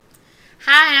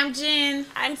Hi, I'm Jen.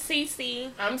 I'm Cece.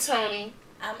 I'm Tony.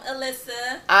 I'm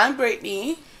Alyssa. I'm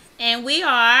Brittany. And we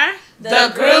are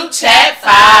The Group Chat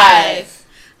 5.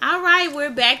 All right, we're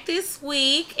back this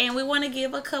week, and we want to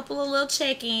give a couple of little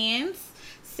check-ins.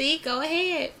 See, go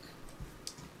ahead.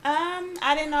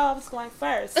 I didn't know I was going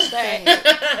first,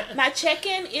 but my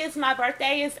check-in is my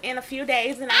birthday is in a few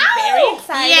days, and I'm very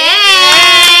excited. Yay!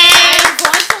 I'm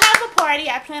going to have a party.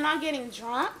 I plan on getting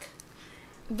drunk.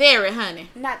 Very, honey.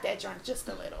 Not that drunk, just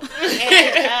a little.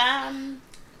 And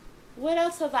what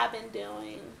else have I been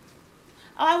doing?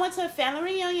 Oh, I went to a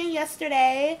family reunion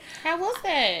yesterday. How was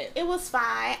that? It was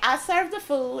fine. I served the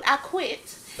food. I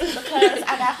quit because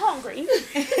I got hungry.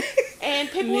 And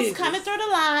people was coming through the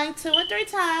line 2 or 3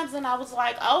 times, and I was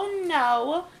like, oh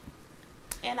no.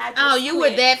 And I just you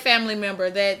quit. were that family member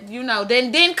that,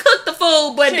 didn't cook the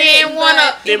food, but didn't want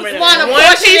to portion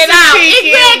piece it of out. chicken,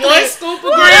 Exactly. one scoop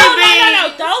of green beans.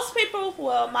 No. Those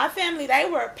people, my family, they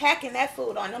were packing that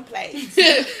food on them plates.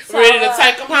 Ready to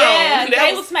take them home. Yeah,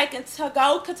 they was making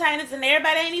to-go containers, and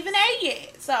everybody ain't even ate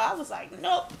yet. So I was like,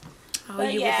 nope. Oh,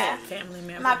 But you were yeah, that family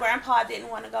member. my grandpa didn't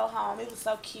want to go home. It was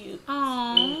so cute.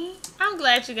 Oh, I'm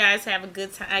glad you guys have a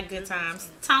good times.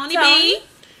 Tony Tony? B.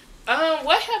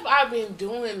 What have I been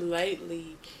doing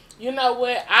lately? You know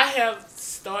what? I have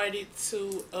started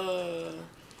to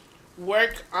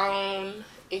work on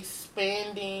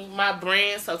expanding my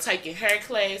brand. So taking hair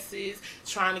classes,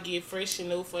 trying to get fresh and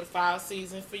new for the fall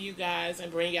season for you guys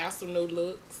and bring y'all some new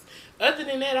looks. Other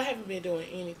than that, I haven't been doing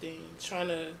anything. Trying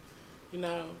to,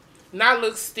 not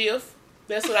look stiff.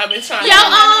 That's what I've been trying to do. Your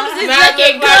arms is Not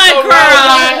looking look like good, a girl.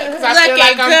 robot, 'cause I feel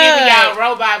like I'm Looking giving good. y'all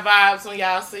robot vibes when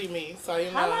y'all see me. So,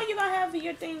 How long you gonna have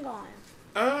your thing going?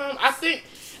 I think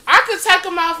I could take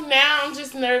them off now. I'm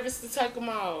just nervous to take them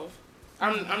off.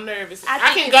 I'm nervous.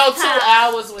 I think can it's go time. 2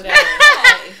 hours without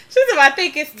it. She said, I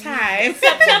think it's time.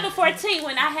 September 14th,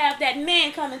 when I have that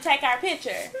man come and take our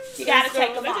picture, you gotta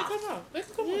take them Let it off. come on. Let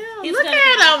it come on. He's Look gonna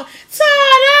at him.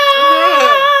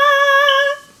 Ta-da!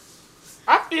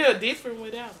 I feel different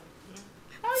without them.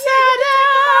 Ta-da!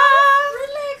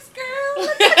 Relax, girl.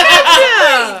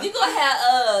 Yeah. You gonna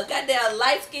have goddamn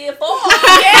light skin forearm.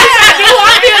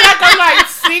 I feel like I'm like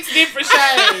 6 different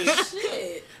shades.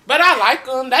 Shit. But I like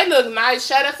them. They look nice.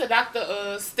 Shout out to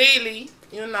Dr. Steely,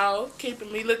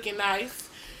 keeping me looking nice.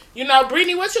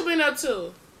 Brittany, what you been up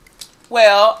to?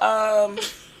 Well,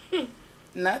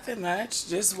 nothing much.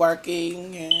 Just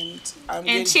working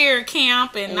and cheer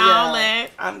camp and all that.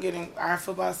 Our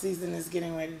football season is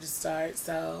getting ready to start,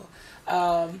 so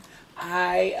I'm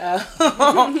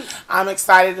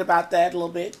excited about that a little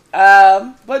bit.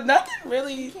 But nothing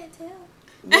really. Can't tell.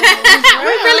 We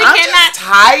really I'm cannot. just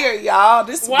tired, y'all.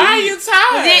 Why are you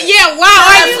tired? Yeah, why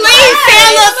are you?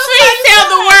 Please tell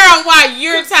the world why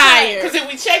you're tired. Because if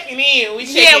we checking in, we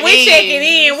checking in. we checking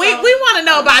in. We want to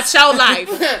know about your life.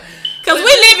 Because we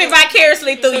live it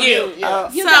vicariously through you.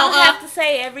 You don't have to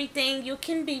say everything. You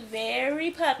can be very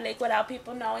public without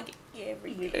people knowing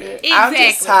everything. Exactly. I'm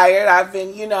just tired. I've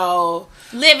been,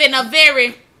 Living a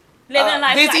very Living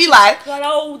life busy like life.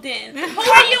 golden. Who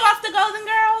are you off the Golden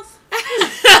Girls?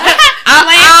 I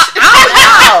don't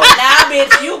know. Nah,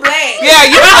 bitch, you black. Yeah,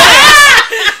 you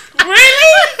black.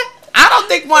 really. I don't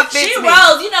think one fits She me.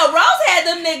 Rose. Rose had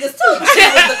them niggas too. She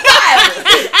was the quiet one.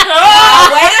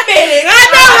 Oh, wait a minute. I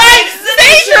know, right?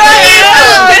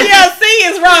 C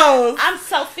is Rose. I'm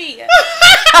Sophia.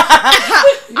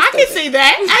 I can see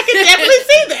that. I can definitely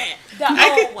see that. The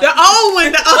old one. The old one.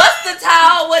 What's the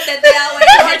tall one that they always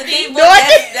heard the deep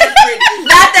voice? That's pretty.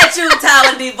 Not that you tall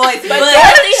and deep voice, but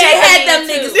she had them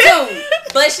niggas too.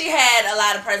 But she had a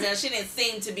lot of personality. She didn't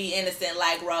seem to be innocent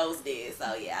like Rose did.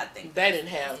 So yeah, I think They didn't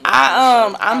have me.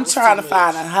 I'm trying to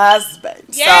find a husband.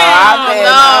 Yeah, so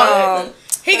I've been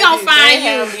he gonna find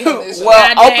you.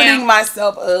 opening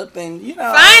myself up and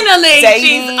Finally, dating.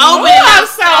 she's open. I'm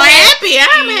so happy.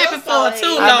 I'm happy for her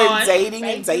too, I've Lord. been dating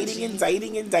and dating and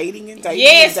dating and dating and dating.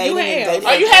 Yes, and dating you and have. dating.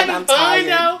 Are you and having I'm fun tired.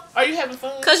 though? Are you having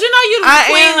fun? Cause you're the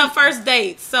queen of first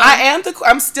dates. So I am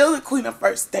I'm still the queen of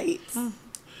first dates.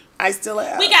 I still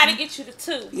am. We gotta get you the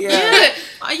 2. Yeah. What's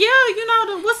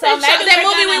So that show? maybe That we're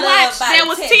movie we gonna watched. Love by There the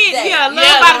was 10th 10. date. Yeah, Love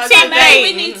Yeah, by Love the by 10th the Maybe we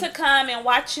date. need to come and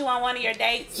watch you on one of your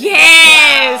dates.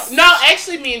 Yes. No,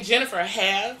 actually, me and Jennifer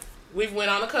have. We've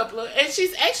went on a couple of, and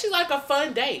she's actually like a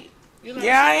fun date.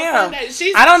 Yeah, I am.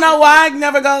 She's, I don't know why it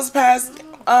never goes past 2,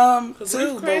 we've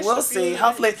but crashed we'll a few see. days.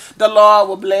 Hopefully, the Lord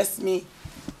will bless me.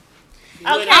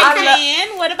 Okay,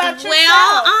 Ken, what about yourself?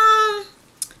 Well,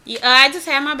 I just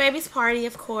had my baby's party,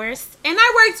 of course, and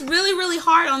I worked really, really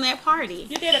hard on that party.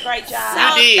 You did a great job.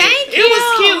 So, You did. thank It you. was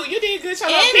cute. You did good. Your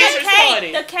little And pictures the cake,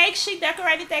 party. the cake, she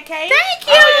decorated that cake. Thank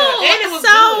you. Oh, yeah. And it was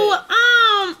so,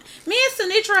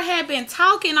 had been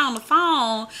talking on the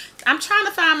phone. I'm trying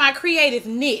to find my creative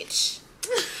niche. So,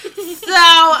 yeah,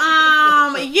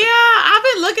 I've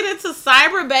been looking into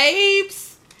cyber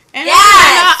babes. And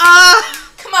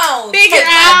come on. Figure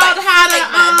out how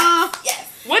to,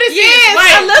 yes. What is this?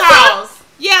 Wait, pause.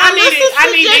 Yeah,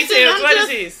 I need details. What is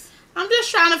this? I'm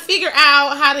just trying to figure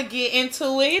out how to get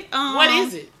into it. What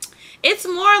is it? It's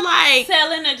more like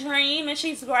selling a dream, and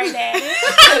she's great at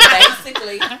it.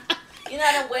 Basically. You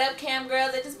know the webcam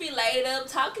girls that just be laid up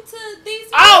talking to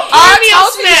these premium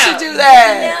snap. You should do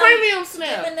that. Premium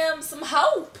snap. Giving them some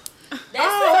hope.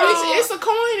 It's a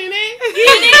coin in it.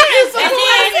 It's a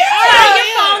coin. Turn your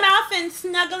phone off and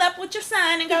snuggle up with your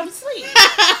son and go to sleep.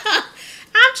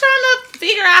 I'm trying to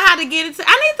figure out how to get into.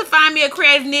 I need to find me a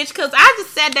creative niche because I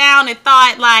just sat down and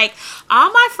thought like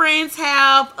all my friends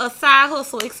have a side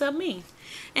hustle except me,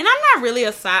 and I'm not really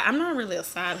a side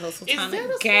hustle kind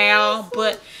of gal,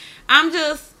 but I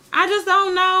just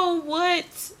don't know what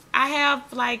I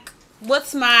have. Like,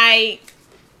 what's your thing?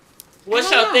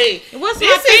 What's this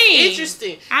my thing? Is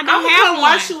interesting. I don't have one.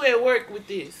 Watch you at work with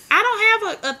this. I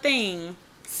don't have a thing.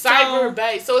 Cyber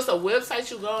babe. So it's a website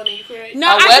you go on and you create?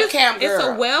 No, webcam girl. It's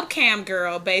a webcam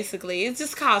girl, basically. It's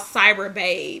just called Cyber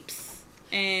Babes.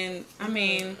 And, I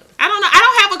mean, I don't know. I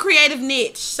don't have a creative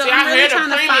niche. So I'm really trying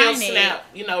to find snap,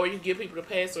 it. You know, where you give people the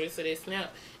password so they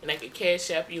snap. And they can cash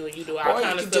app you and you do all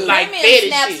kind of stuff premium like fetish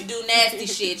snaps shit. Do nasty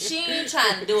shit. She ain't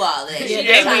trying to do all that. She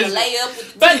Yeah, trying to lay up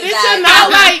with the But two this guys is not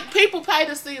out. like people pay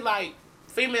to see like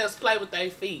females play with their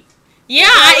feet. Yeah,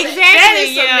 exactly. That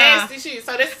is some nasty shit.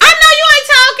 So that's I know you ain't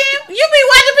talking. You be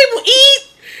watching people eat.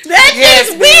 That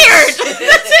shit's weird.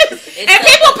 And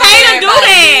people pay to do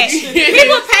that.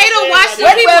 People pay to watch the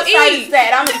people website eat. is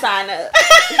that? I'm gonna sign up.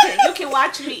 You can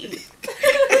watch me eat.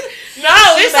 No,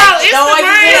 it's on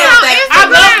Instagram. I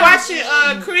love watching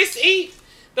Chris eat.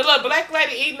 The little black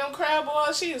lady eating them crab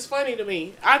balls, she is funny to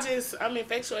me. I'm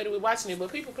infatuated with watching it,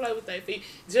 but people play with their feet.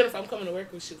 Jennifer, I'm coming to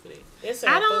work with you for that. That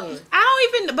sounds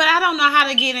fun. But I don't know how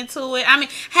to get into it. I mean,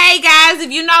 hey guys, if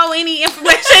you know any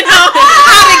information on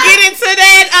how to get into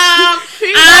that,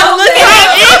 I'm looking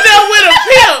end up with a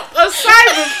pimp, a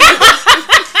cyber pimp.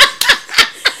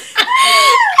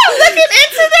 I'm looking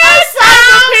into that.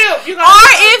 Or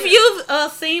if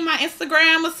you've seen my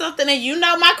Instagram or something and you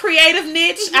know my creative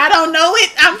niche, I don't know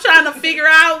it. I'm trying to figure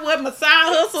out what my side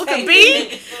hustle could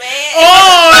be.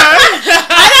 Or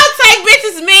I don't take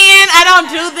bitches, man. I don't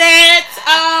do that.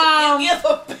 You give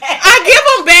them back. I give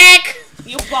them back.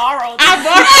 You borrow. I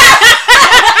borrow.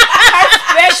 Her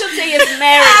specialty is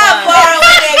married. I borrow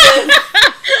niggas.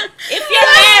 If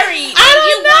you're married and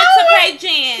you want to pay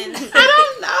Jen, I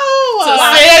don't know. So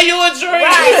sell you a drink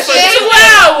for 2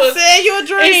 hours. Sell you a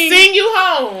drink. And send you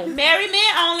home. married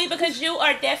men only because you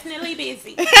are definitely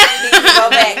busy. You need to go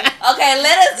back. Okay,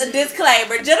 let us a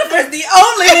disclaimer. Jennifer's the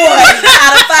only one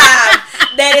out of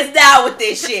 5 that is down with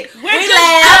this shit. We're We just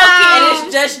laugh joking. and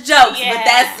it's just jokes, Yeah. but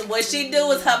that's what she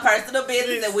do is her personal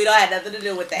business, and we don't have nothing to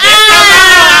do with that.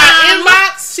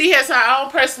 Inbox. She has her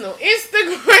own personal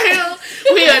Instagram.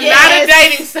 We are not a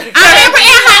dating service. I remember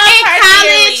in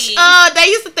Personally. college, they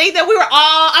used to think that we were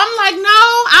all. I'm like, no,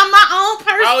 I'm my own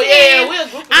person. Oh yeah, we're a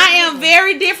group of I am people.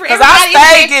 very different. Because I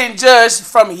stayed getting judged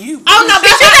from you. Oh no,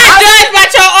 bitch, you got judged by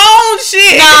your own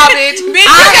shit. Nah, bitch. Bitch,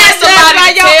 I you had got judged somebody by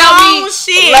your tell me own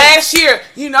shit. last year,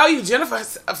 you know you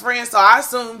Jennifer's a friend, so I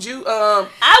assumed you I will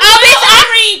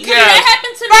agree because Yeah. that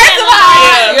happened to me. First of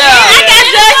all, Yeah. I got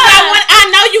judged by what I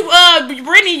know you,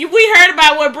 Brittany. We heard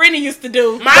about what Brittany used to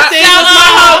do. My thing was my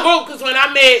whole group, because when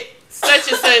I met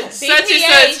such and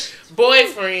such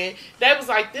boyfriend, they was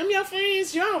like, them your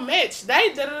friends, you don't match.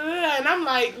 They da-da-da-da. And I'm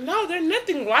like, no, they're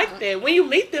nothing like that. When you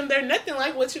meet them, they're nothing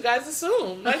like what you guys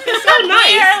assume. Like, they're so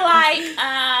nice. We're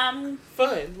like,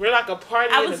 Fun. We're like a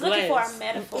party I in a was looking for glass. a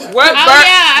metaphor.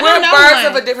 I we're don't know birds one.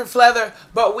 of a different feather,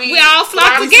 but we all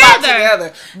flock we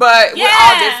together. But we're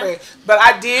all Yeah. different. But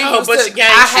I did Oh, used but to, you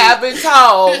gang I shit. have been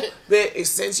told that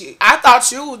since I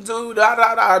thought you would do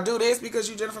do this because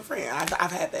you Jennifer friend.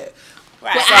 I've had that.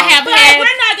 Right. Well, I have But had. we're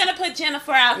not going to put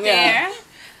Jennifer out Yeah. there.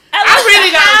 I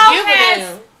really How don't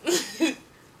has give a damn.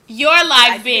 Your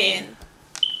life been.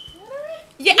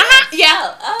 Yeah,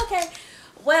 yeah. Oh, okay.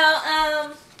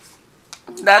 Well,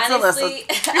 That's honestly,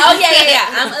 Alyssa. oh yeah.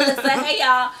 I'm Alyssa. Hey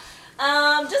y'all.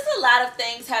 Just a lot of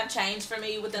things have changed for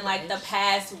me within like the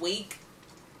past week.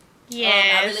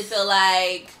 Yes. I really feel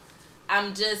like I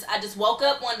just woke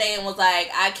up one day and was like,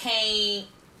 I can't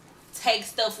take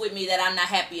stuff with me that I'm not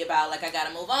happy about. Like, I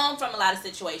gotta move on from a lot of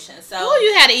situations. So Oh,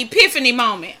 you had an epiphany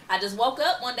moment. I just woke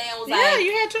up one day and was Yeah, like,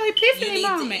 you had your you epiphany need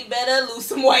to moment. eat better, lose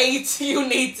some weight. You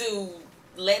need to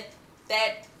let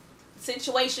that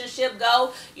situationship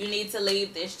go. You need to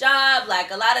leave this job.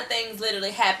 Like, a lot of things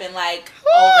literally happen, like,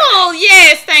 Oh, overnight.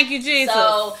 yes. Thank you, Jesus.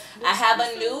 So, I have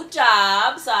a new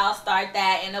job, so I'll start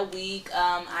that in a week.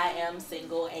 I am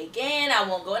single again. I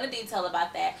won't go into detail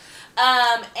about that.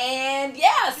 And,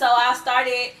 yeah, so I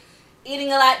started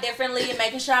eating a lot differently and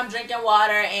making sure I'm drinking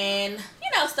water and,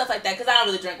 stuff like that, because I don't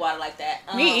really drink water like that.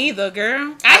 Me either,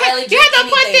 girl. I barely You drink have to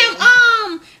put anything.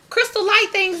 them crystal light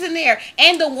things in there,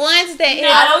 and the ones that No,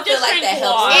 I don't feel just like drink that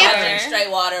helps. water. I drink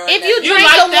straight water. Or if you nothing. drink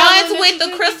like the that ones one with that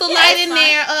the you crystal drink? light Yeah, in it's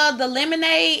there, the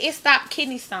lemonade, it stopped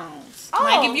kidney stones. Oh,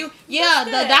 Like if you, that's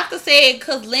the good. doctor said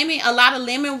because a lot of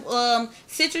lemon,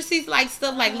 citruses like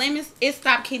stuff like lemons, it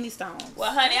stopped kidney stones.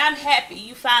 Well, honey, I'm happy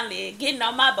you finally getting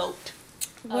on my boat.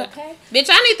 Okay. Bitch,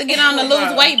 I need to get on the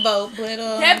lose weight boat, but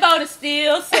That boat is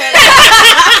still set.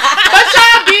 But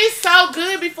y'all did so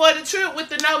good before the trip with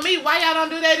the no meat. Why y'all don't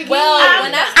do that again? Well,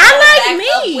 when I I like started back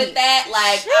meat. up with that,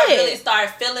 like, I Shit. really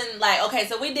started feeling like, okay,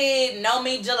 so we did no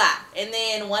meat July. And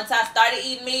then once I started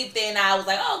eating meat, then I was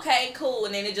like, okay, cool.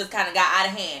 And then it just kind of got out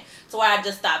of hand. So where I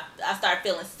just stopped, I started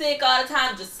feeling sick all the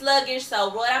time, just sluggish. So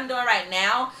what I'm doing right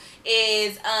now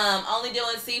is only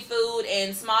doing seafood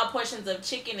and small portions of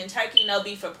chicken and turkey, no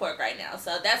beef or pork right now.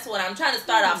 So that's what I'm trying to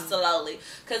start off slowly,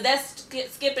 because that's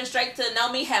skipping straight to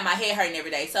no meat had my head hurting every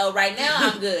day. So right now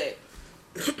I'm good.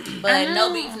 But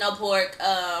no beef, no pork.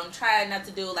 Try not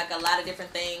to do like a lot of different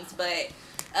things. But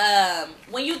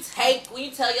when you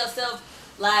tell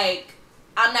yourself like,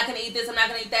 I'm not gonna eat this, I'm not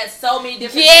gonna eat that, so many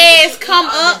different yes, things that you come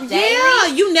eat on up, the daily, yeah.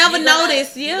 You never you're gonna-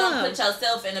 notice, You're gonna yeah. put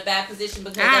yourself in a bad position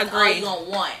because I that's all agree. you're gonna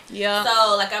want. Yeah.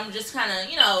 So like, I'm just kind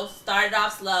of started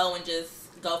off slow and just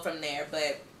go from there.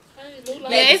 But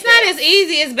Yeah, it's not as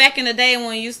easy as back in the day when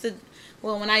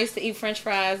when I used to eat French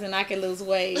fries and I could lose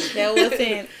weight. That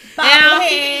wasn't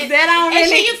Bobblehead. that don't And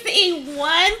she really. used to eat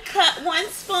one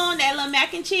spoon, that little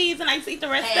mac and cheese, and I used to eat the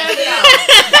rest Hands of it. down.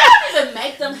 They don't even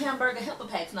make them hamburger helper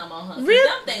packs no more, huh? Really?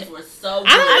 Them things were so good.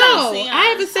 I don't know. see 'em. I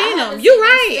haven't seen I them. haven't You're seen them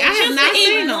right. I since. have Just not to eat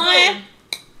seen them.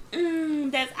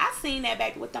 I seen that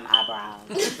baby with them eyebrows.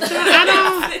 I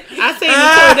don't. I seen it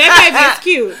too. That baby is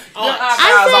cute.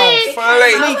 I said-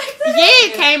 fully. Yeah,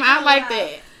 it came out like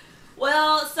that.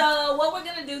 Well, so what we're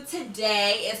going to do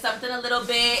today is something a little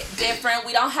bit different.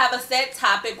 We don't have a set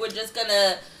topic. We're just going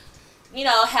to,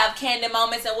 have candid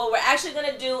moments. And what we're actually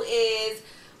going to do is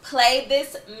play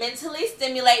this Mentally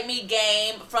Stimulate Me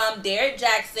game from Derrick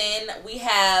Jaxn. We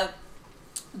have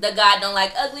the God Don't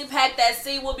Like Ugly pack that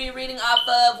C will be reading off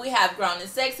of. We have Grown and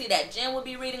Sexy that Jen will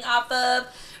be reading off of.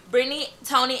 Brittany,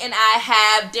 Tony, and I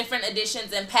have different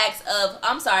editions and packs of,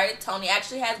 Tony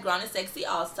actually has Grown and Sexy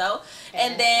also.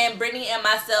 And then Brittany and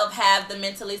myself have the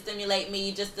Mentally Stimulate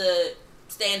Me, just the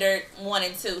standard 1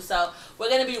 and 2. So we're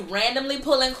going to be randomly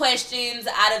pulling questions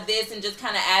out of this and just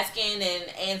kind of asking and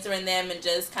answering them and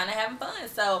just kind of having fun.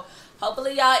 So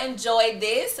hopefully y'all enjoyed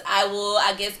this. I will,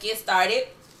 get started.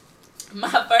 My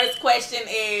first question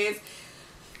is,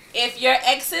 if your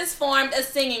exes formed a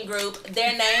singing group,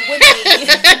 their name would be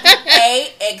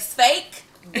A, X-Fake,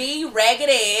 B, Ragged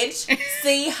Edge,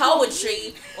 C,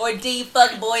 Poetry, or D,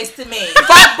 Fuck Boys to Men.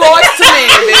 Fuck boys to men,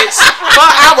 bitch.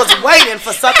 Fuck, I was waiting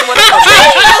for something with a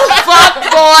fuck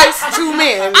boys to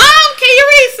men. Can you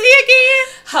read C again?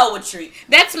 Poetry.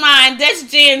 That's mine. That's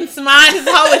Jen's. Mine is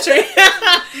poetry.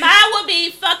 Mine would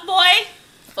be fuck boy.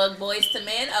 Fuck Boys to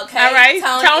Men. Okay. All right,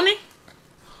 Tony.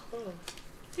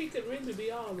 He could really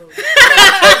be all over. All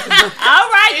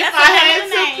right, If that's I had a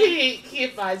to name. pick,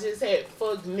 if I just had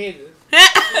fuck niggas,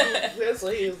 that's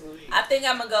what his would be. I think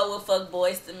I'm going to go with Fuck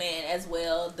Boys to Men as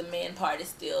well. The men part is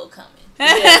still coming.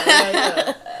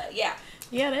 Yeah. Yeah.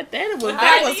 Yeah, that was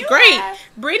right, was you great. have.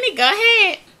 Brittany, go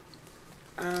ahead.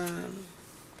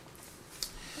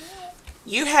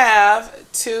 You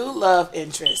have 2 love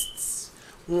interests.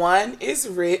 One is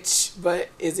rich but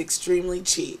is extremely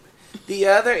cheap. The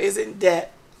other is in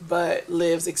debt but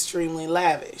lives extremely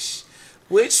lavish.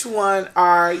 Which one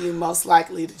are you most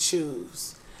likely to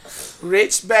choose?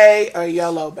 Rich Bay or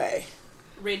YOLO Bay?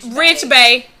 Rich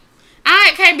Bae.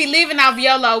 I can't be living off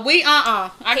YOLO.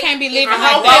 I can't be living I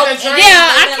like hope that. they don't Yeah,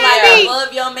 I Living can't like be. above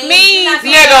your means. means, You're not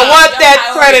gonna Nigga, have what your that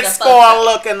priorities credit are score fucked up.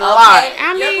 looking Okay? like? I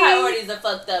Your mean- priorities are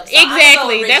fucked up. So Exactly, I'm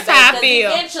gonna go that's rich how I because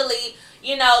feel. Eventually,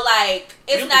 like,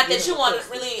 it's You not can that give you him a want to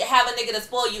pussy. really have a nigga to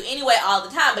spoil you anyway all the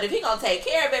time. But if he gonna take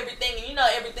care of everything and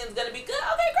everything's gonna be good,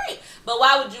 okay, great. But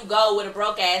why would you go with a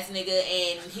broke ass nigga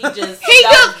and he just He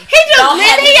just don't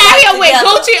have living. He his out life here with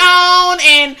together. Gucci on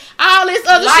and all this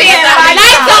other Lights shit. out, Lights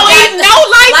lights don't out. even no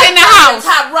lights in the house.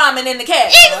 Top ramen in the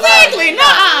cabinet. Exactly. Like,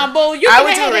 Nuh-uh, boo. You I can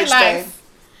would do have that Rich Bay. life.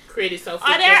 credit, so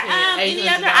Are there any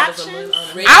other $800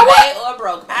 options? Rich pay or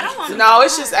broke pay? I don't want to. No,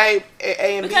 it's just A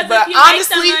and B. Because But if you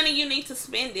honestly, make the money, you need to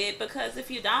spend it. Because if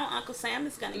you don't, Uncle Sam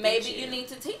is gonna Maybe get you need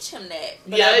to teach him that.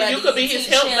 But Yeah, you could be his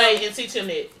helpmate and teach him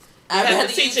that. I'd have rather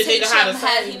to teach you a nigga how to him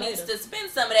how sing he needs later. to spend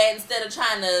some of that instead of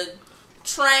trying to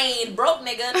train broke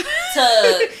nigga to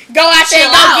Go out there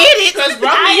and go out. get it. Because, bro,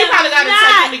 you probably got to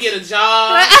take him to get a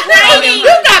job. You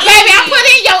got, baby, I put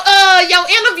in your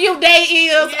interview day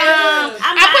is, Yeah.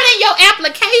 I put in your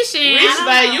application. Rich,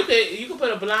 babe, you could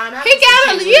put a blind eye. He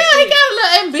got a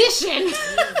little ambition.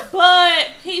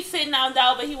 But he's sitting on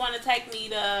though, but he want to take me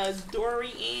to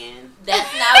Dory Inn.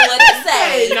 That's not what it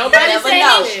says. Hey, nobody Never said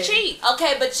know. that. Cheap.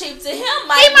 Okay, but cheap to him He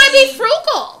might might be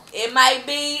frugal. It might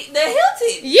be the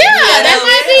Hilton. Yeah, that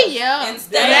might be, yeah.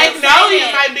 Instead They of know saying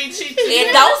it might be cheap.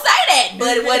 it don't say that,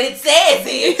 but what it says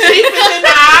is Cheap is in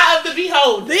the eye of the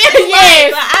beholder.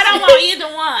 Yes. But I don't want either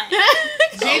one.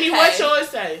 Jenny, Okay. what yours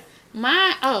say?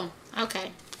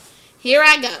 Okay. Here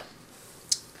I go.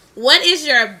 What is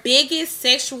your biggest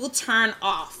sexual turn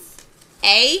off?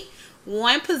 A,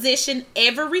 one position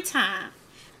every time.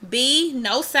 B,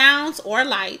 no sounds or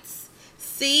lights.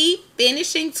 C,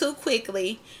 finishing too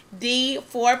quickly. D,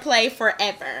 foreplay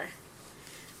forever.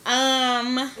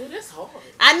 Oh, that's hard.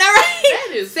 I know, right? That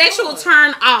is sexual hard.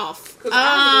 turn off. 'Cause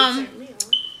I would check me out.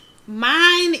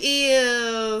 Mine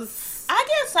is. I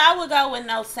guess I would go with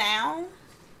no sound.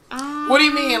 what do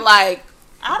you mean? Like,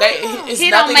 I they, don't know. it's He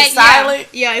don't nothing make silent?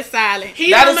 Yeah, it's silent. He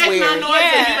That don't is make no weird. noise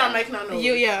and Yeah. you don't make no noise.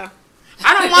 Yeah.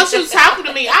 I don't want you talking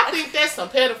to me. I think that's some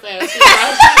pedophile shit.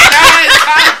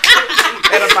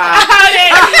 Pedophile.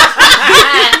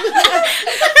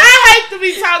 I hate to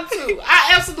be talked to.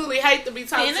 I absolutely hate to be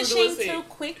talked to. Finishing doing too sex.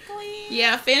 quickly.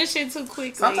 Yeah, finishing too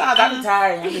quickly. Sometimes I be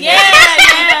tired. Yeah,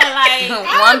 like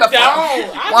Wonderful.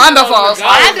 I Wonderful. be wanting to go.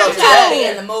 I do I'm trying to be too.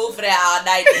 in the mood for that all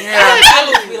night. Yeah.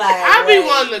 I just be like, I be wait.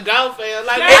 wanting to go, fam.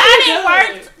 Like, Girl, what I you didn't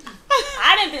doing? work.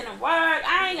 I didn't been to work.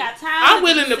 I ain't got time. I'm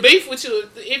willing to beef with you.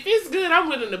 If it's good, I'm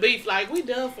willing to beef. Like, we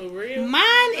done for real.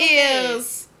 Mine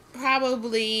is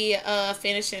probably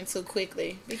finishing too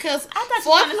quickly because I thought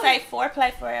you were gonna say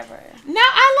foreplay forever. No,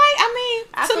 I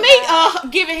I to forgot.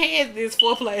 me, giving head is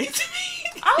foreplay.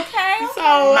 Okay. So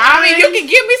I mean, you can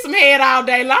give me some head all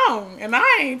day long, and I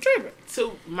ain't tripping.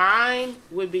 So mine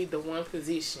would be the one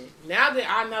position. Now that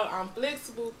I know I'm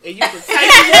flexible and you can take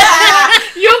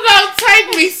me, you gonna take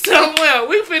me somewhere.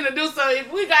 We finna do something.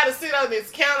 If we gotta sit on this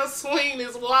counter, swing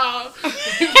this wall,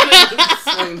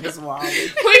 Swing this wall.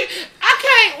 I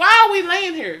can't. Why are we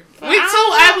laying here? We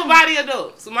two able-bodied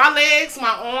adults. My legs, my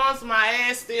arms, my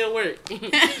ass still work.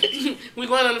 We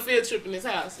going on a field trip in this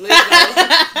house. Let's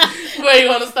go. Where you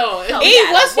wanna start?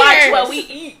 Eat, what's Watch yours? what we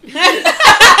eat.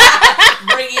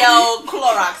 Bring your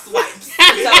Clorox wipes.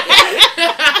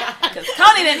 Because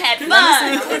Tony done had fun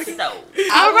on the stove.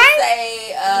 I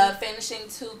would say finishing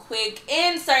too quick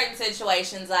in certain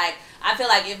situations. Like, I feel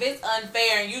like if it's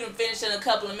unfair and you done finished in a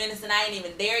couple of minutes and I ain't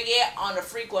even there yet on a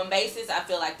frequent basis, I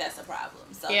feel like that's a problem.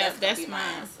 So Yeah, that's that's my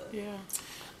mine. answer. Yeah.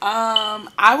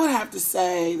 I would have to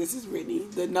say, this is Brittany,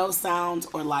 the no sounds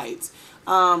or lights.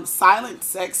 Silent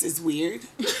sex is weird.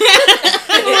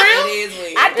 It is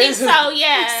weird. I think so,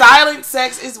 yeah. Silent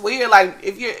sex is weird. Like,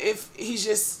 if he's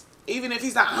just, even if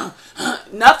he's not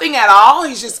nothing at all,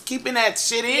 he's just keeping that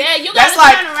shit in. Yeah, you That's gotta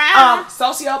like turn around.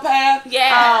 Sociopath.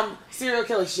 Yeah. Serial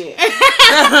killer shit.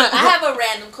 I have a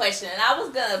random question, and I was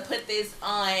gonna put this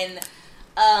on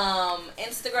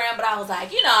Instagram, but I was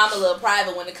like, I'm a little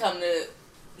private when it comes to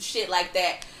shit like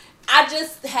that. I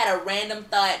just had a random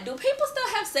thought. Do people still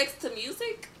have sex to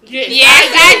music? Yes,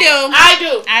 I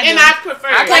do. And I prefer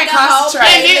I it. can't concentrate.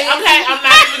 Okay, I'm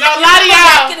not even gonna lie to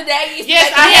y'all. Back in the day, you used to Yes,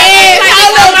 make I it have Yes,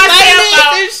 playlists on I my love cell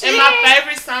playlists phone, and and my shit.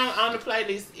 favorite song on the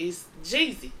playlist is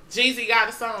Jeezy. Jeezy got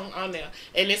a song on there,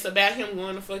 and it's about him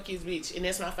going to fuck his bitch, and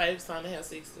that's my favorite song to have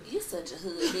sex to. You such a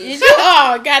hood bitch.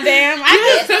 Oh, goddamn.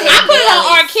 I put Yes. on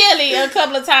R. Kelly a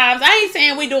couple of times. I ain't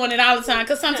saying we doing it all the time,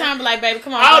 because sometimes I'm like, baby,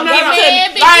 come on. Oh, no, get no.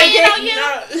 to me. Like, get on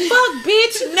you. Fuck,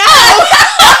 bitch, no.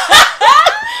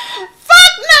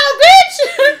 Fuck no,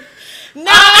 bitch. No,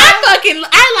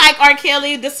 I like R.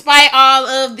 Kelly despite all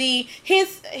of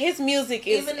his music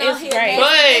is Even though is he great.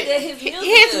 But his music,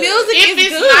 His music if is it's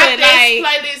good. not that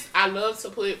Like, playlist, I love to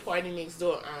put Party Next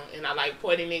Door on, and I like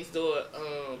Party Next Door.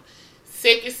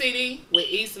 Second CD with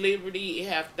East Liberty, it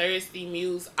have Thirsty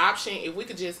Muse option. If we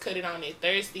could just cut it on at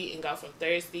Thirsty and go from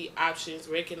Thirsty options,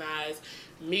 recognize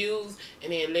Muse,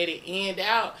 and then let it end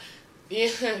out.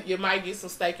 Yeah, you might get some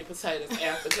steak and potatoes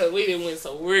after, because we didn't win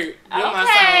so weird. My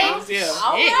songs, yeah.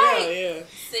 All right.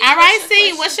 Yeah. all right,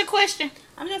 see, what's your question?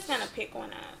 I'm just gonna pick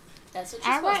one up. That's what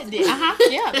you're All right, supposed to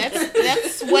do. yeah,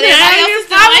 that's what everybody else is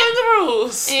following doing. the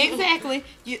rules. Exactly.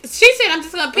 She said, "I'm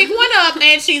just gonna pick one up,"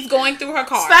 and she's going through her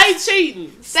car. Stay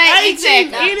cheating. Stay cheating.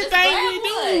 exactly. Anything Just you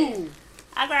grab do.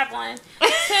 I grabbed one. 2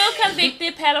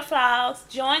 convicted pedophiles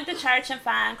joined the church and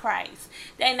find Christ.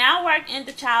 They now work in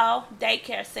the child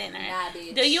daycare center. Nah,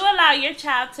 bitch. Do you allow your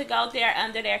child to go there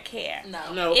under their care?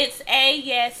 No. It's A,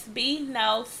 yes, B,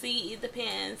 no, C, it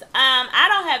depends. I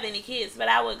don't have any kids, but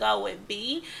I would go with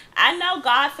B. I know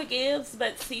God forgives,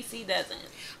 but CC doesn't.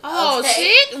 Oh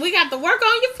Okay. shit, we got to work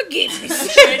on your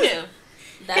forgiveness. Sure do.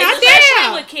 That's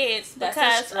Especially with kids, That's a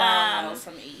because strong no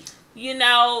from E. you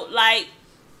know, like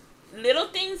little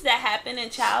things that happen in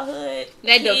childhood,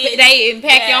 They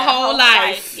impact your whole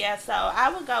life. Yeah, so I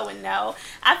would go with no.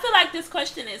 I feel like this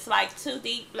question is like too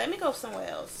deep. Let me go somewhere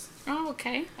else. Oh,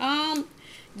 okay.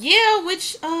 Yeah,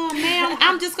 which ma'am,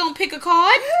 I'm just gonna pick a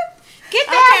card. Get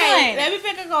that Okay, one. let me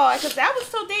pick a card because that was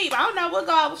too deep. I don't know what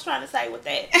God was trying to say with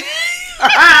that.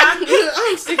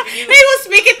 I'm sick of He you. was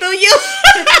speaking through you.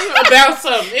 About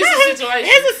something. It's a situation.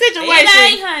 It's a It situation.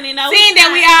 ain't, honey. No, Seeing it's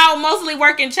that we not. all mostly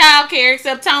work in childcare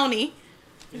except Tony.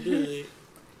 Good.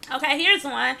 Okay, here's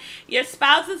one. Your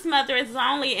spouse's mother is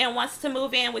lonely and wants to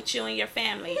move in with you and your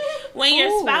family. When your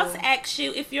Ooh. spouse asks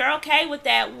you if you're okay with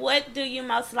that, what do you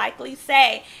most likely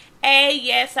say? A,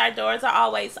 yes, our doors are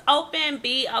always open.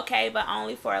 B, okay, but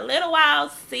only for a little while.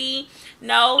 C,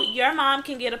 no, your mom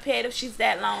can get a pet if she's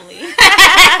that lonely.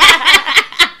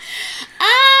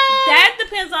 That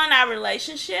depends on our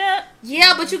relationship.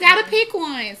 Yeah, but you gotta pick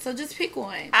one. So just pick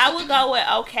one I would go with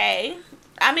okay.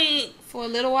 I mean, for a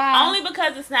little while. only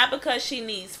because it's not because she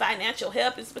needs financial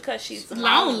help. It's because she's Lonely.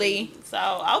 lonely.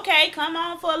 So, okay, come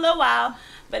on for a little while.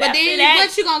 But after then, that,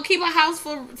 what you gonna keep her house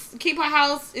for? Keep her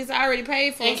house is already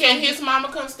paid for. And can so- his mama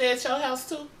come stay at your house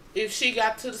too? If she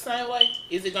got to the same way,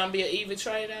 is it gonna be an even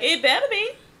trade out? it better be.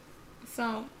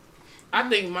 So I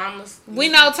think mamas. we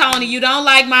know, Tony, you don't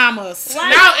like mamas. Why?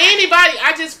 No, anybody.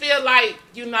 I just feel like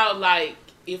like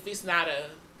if it's not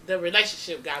the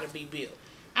relationship got to be built.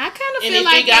 I kind of And feel if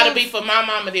like it got to those- be for my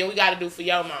mama, then we got to do for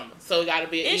your mama. So it got to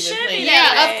be an It even should be thing.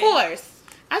 that Yeah, way. of course.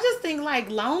 I just think like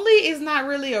lonely is not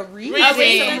really a reason. Reason A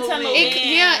reason to to move move in.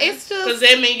 in. Yeah, it's Because just.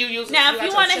 that mean you use. Now, you if you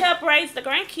got want to your- help raise the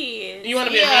grandkids, you want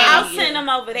to be Yeah. a I'll nanny. send them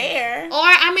over there. Or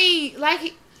I mean, like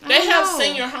I They don't have know.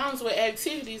 senior homes with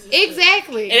activities. And stuff.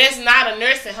 Exactly. And it's not a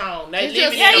nursing home. They It's live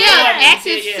just, in yeah, apartments.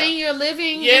 active senior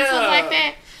living and stuff like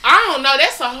that. I don't know.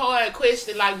 That's a hard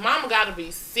question. Like, mama gotta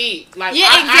be sick. Like, Yeah,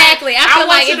 exactly. I feel want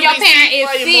like you if to your be parent sick is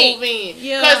before you sick, move in.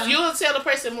 yeah. Because you'll tell a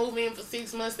person move in for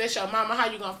 6 months. That's your mama. How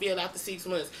you gonna feel after 6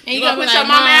 months? And You you gonna gonna put be your like,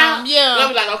 mama "Mom, out? yeah." You gonna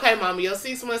be like, okay, mama, your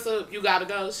 6 months up, you gotta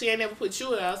go. She ain't never put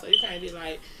you out, so you can't be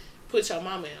like, put your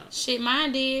mama out. Shit,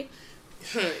 mine did.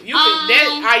 You can,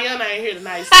 that Ayana ain't here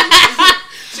tonight.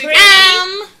 She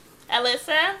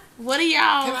Alyssa, What are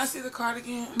y'all? Can I see the card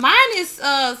again? Mine is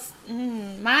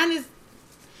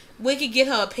we could get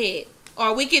her a pet,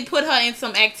 or we could put her in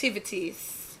some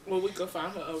activities. well, we could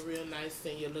find her a real nice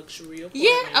senior luxury apartment.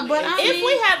 Yeah, but I if mean-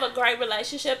 we have a great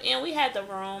relationship and we had the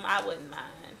room, I wouldn't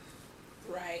mind.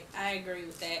 Right, I agree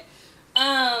with that.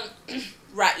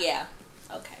 Right, yeah.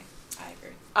 Okay, I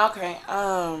agree. Okay.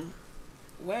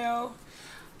 Well,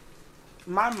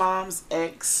 my mom's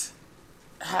ex,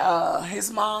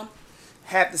 his mom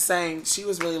had the same. She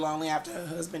was really lonely after her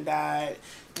husband died,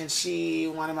 and she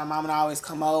wanted my mom to always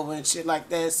come over and shit like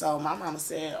that. So my mama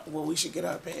said, "Well, we should get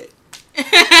her a pet."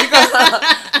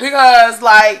 because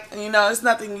like, it's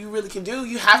nothing you really can do.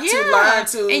 You have to learn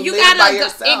to and you live gotta by go,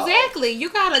 yourself. exactly. You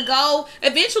gotta go.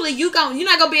 Eventually, you're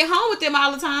not gonna be at home with them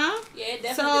all the time. Yeah, it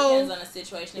definitely So- depends on the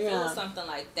situation. If it Yeah. was something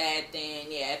like that, then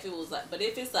yeah. If it was like, but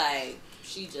if it's like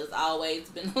she just always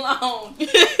been alone,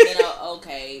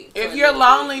 okay. for If a you're little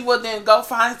lonely, well then go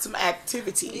find some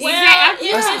activities. Exactly.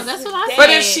 if Yeah, it's that's what I dead- said. But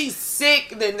if she's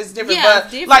sick, then it's different. Yeah, but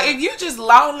it's different. like if you're just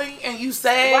lonely and you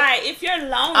say, right, if you're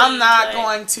lonely, I'm not but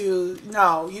going to.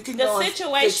 No, you can go. The and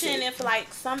situation, fix it. if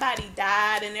like somebody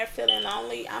died and they're feeling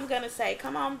lonely, I'm gonna say,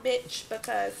 "Come on, bitch,"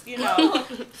 because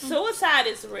suicide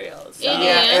is real. So. It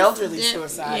Yeah, is. elderly Yeah.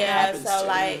 suicide Yeah, happens so too.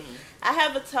 like I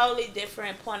have a totally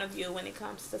different point of view when it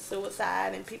comes to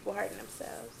suicide and people hurting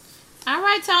themselves. All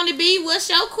right, Tony B, what's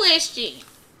your question?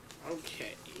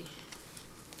 Okay.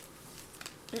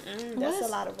 That's a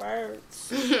lot of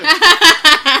words.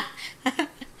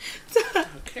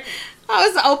 Okay. Oh,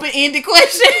 it's an open-ended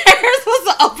question. Hers was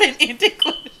an open-ended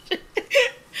question.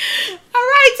 All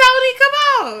right, Tony, come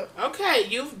on. Okay,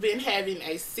 you've been having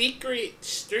a secret,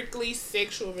 strictly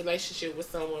sexual relationship with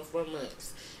someone for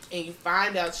months, and you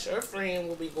find out your friend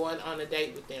will be going on a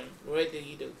date with them. What do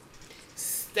you do?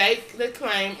 Stake the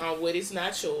claim on what is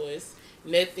not yours.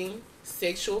 Nothing.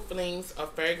 sexual flings are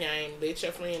fair game. Let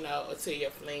your friend know or tell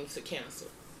your fling to cancel.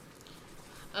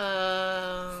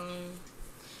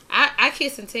 I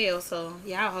kiss and tell, so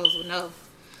y'all hoes will know.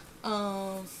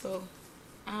 So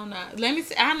I don't know. Let me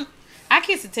see. I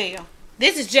kiss and tell.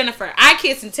 This is Jennifer. I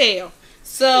kiss and tell.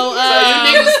 So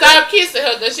you need to stop kissing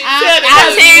her because she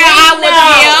I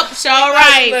would. Yep, sure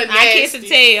right. I kiss and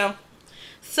tell.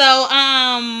 So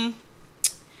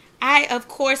I of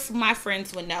course my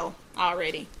friends would know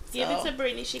already. Give it to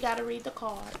Brittany. She got to read the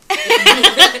card.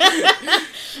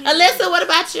 Alyssa, what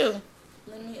about you?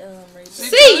 Let me read this.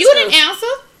 See, you didn't answer.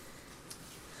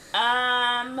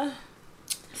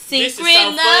 This is Secret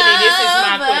so funny. This is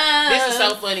my lover. question. This is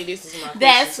so funny. This is my question.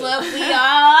 That's too. what we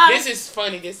are. This is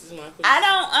funny. This is my question.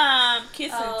 I don't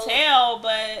kiss and tell,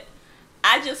 but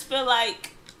I just feel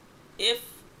like if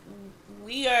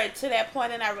we are to that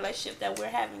point in our relationship that we're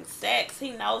having sex,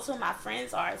 he knows who my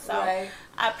friends are. So Right.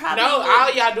 I probably No, would-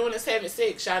 all y'all doing is having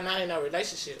sex. Y'all not in a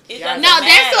relationship. It Y'all doesn't No,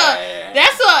 matter.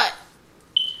 that's a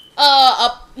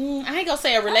I ain't gonna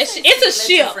say a relationship. It's a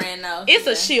ship. Friend know. It's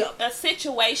a ship. a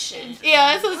situation.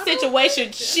 Yeah, it's a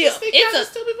situation ship.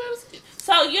 It's a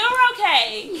So you're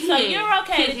okay. So you're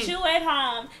okay that you at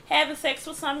home having sex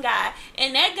with some guy,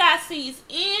 and that guy sees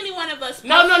any one of us.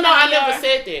 No. posting I on never your-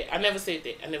 said that. I never said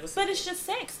that. But it's just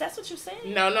sex. That's what you're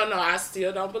saying. No. I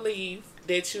still don't believe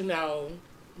that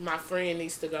my friend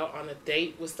needs to go on a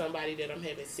date with somebody that I'm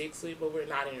having sex with, but we're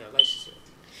not in a relationship.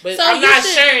 But So I'm you not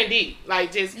should- sharing deep.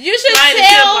 Like just you should plain and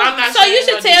simple, I'm tell. not So you sharing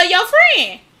should no tell deep. your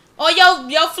friend, or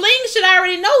your fling should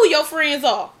already know who your friends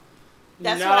are.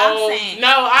 That's what I'm saying. No,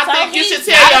 I So think you he's-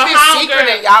 should tell Not your if it's homegirl. secret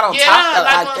and y'all don't talk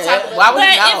like I'm that. talking Why about. would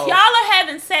But you know? if y'all are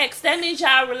having sex, that means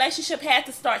y'all relationship had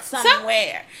to start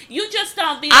somewhere. You just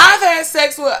don't be. I've had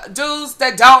sex with dudes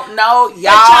that don't know But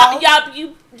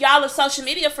y'all. y'all are social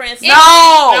media friends. No,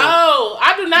 No,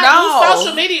 I do not No. do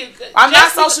social media. I'm not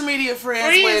Just social media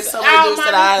friends with some of the all dudes my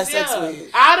that I had niggas, sex yeah.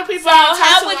 with. All the people. So I talk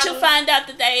how to, would I you do- find out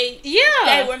that they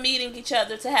Yeah. were meeting each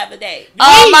other to have a date? We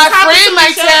My talking friend to may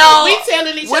each other. tell. We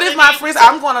telling each What other if my things. friends?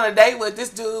 I'm going on a date with this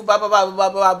dude. Blah blah blah blah blah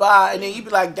blah blah. And then you be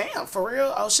like, damn, for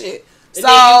real? Oh shit. And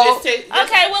So then you just tell-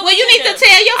 Okay, what Well, would you need do? to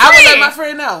tell your I would let friend. my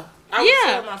friend know. I would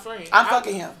Yeah. tell my friend. I'm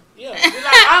fucking him. Yeah. Be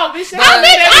like, oh, bitch, But-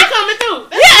 I'm coming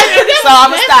through. So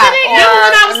I'ma stop. Remember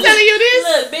when I was telling you this?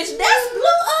 Look, bitch, that's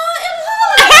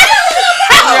blue.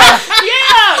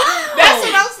 Yeah. That's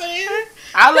what I'm saying.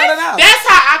 I'll let her know. That's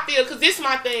how I feel, because this is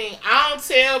my thing. I don't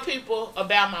tell people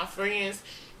about my friends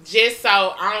just so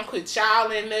I don't put y'all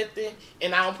in nothing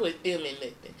and I don't put them in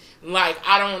nothing. Like,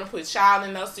 I don't want to put y'all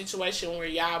in no situation where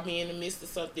y'all be in the midst of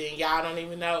something and y'all don't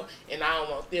even know, and I don't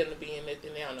want them to be in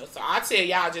nothing they don't know. So I tell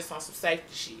y'all just on some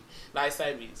safety shit. Like,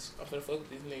 say, bitch, I'm finna fuck with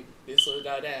this nigga. This will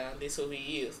go down. This who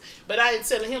he is. But I ain't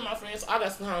telling him my friends. I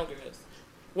got some homegirls.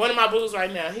 One of my boo's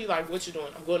right now, he like, what you doing?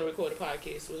 I'm going to record a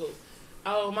podcast with who?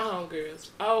 Oh, my homegirls.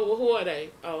 Oh, well, who are they?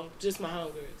 Oh, just my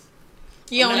homegirls.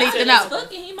 You don't I'm need not to saying know.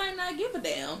 Fucking, he might not give a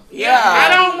damn. Yeah. I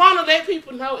don't want to let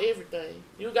people know everything.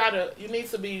 You need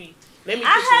to be, let me put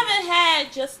I haven't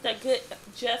had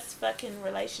just fucking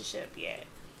relationship yet.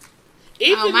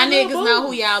 Even My the little niggas know boo.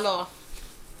 who y'all are.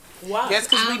 Why? That's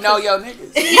because we know your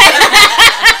niggas. Not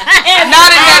in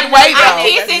that way, though. I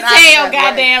kiss and Not in tell, that way.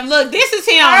 goddamn. Look, this is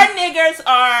him. Her niggas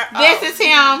are. This is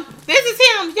him. This is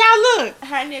him. Y'all look.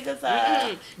 Her niggas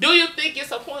are. Do you think it's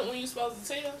a point when you supposed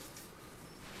to tell?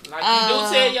 Like you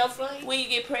do tell your friend? When you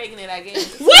get pregnant, I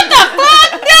guess. What the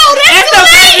fuck? No, that's It's the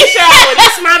too baby late. shower.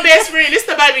 This is my best friend. This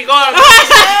the baby garden.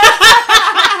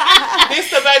 This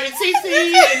the baby TT.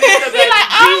 And this the baby Like,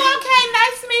 oh, okay,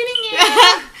 nice meeting you.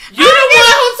 You the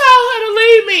one who told her to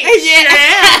leave me.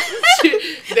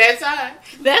 Yeah. That's all.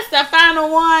 That's the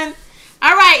final one.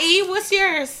 All right, E, what's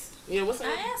yours? Yeah, what's up?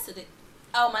 I answered it.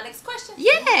 Oh, my next question?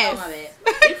 Yes. Oh, my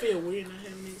bad. You feel weird not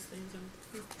having these things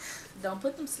on. Don't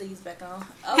put them sleeves back on.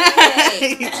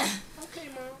 Okay. Okay,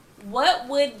 Mom. What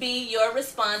would be your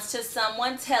response to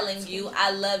someone telling you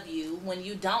I love you when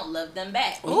you don't love them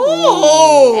back?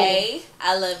 Ooh. A,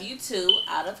 I love you too,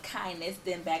 out of kindness,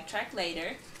 then backtrack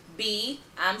later. B,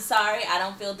 I'm sorry, I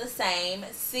don't feel the same.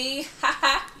 C,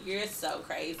 haha, you're so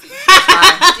crazy. D,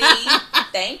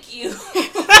 thank you.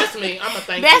 That's me. I'm a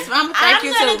thank That's you. I'm thank I'm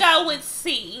you gonna too. go with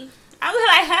C. I'm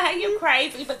like, haha, you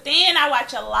crazy. But then I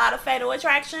watch a lot of Fatal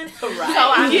Attraction. So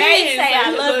I may Yes, say I I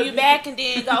love love you you. back and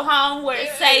then go home where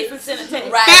it's safe and send a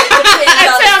text. Right, it depends I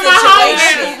on tell the my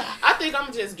situation. homegirl. I think I'm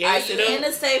just Are gas you it in up.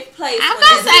 a safe place I'm when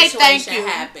gonna the say thank situation you.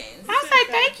 happens? I'll say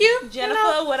thank you.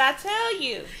 Jennifer, what I tell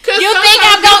you? You think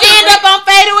I'm gonna end up on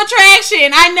Fatal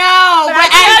Attraction? I know, But I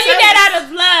but tell you that out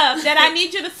of love, that I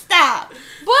need you to stop.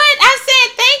 But I'm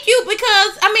saying thank you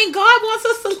because I mean God wants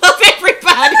us to love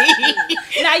everybody.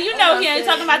 Now you know him.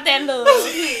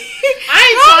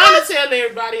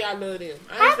 everybody I love them.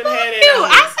 I I ain't finna love have you. that on me.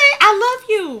 I say I love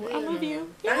you. I love you.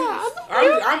 Yeah, I love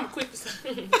you. I'm quick to say,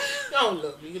 you don't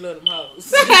love me. You love them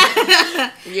hoes.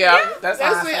 Yeah, that's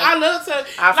how That's I it. feel. I love to.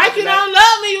 I Like feel you that. don't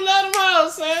love me, you love them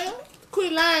hoes, son.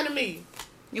 Quit lying to me.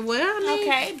 Well, I mean,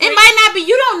 Okay, it might not be.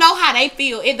 You don't know how they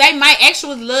feel. They might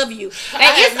actually love you.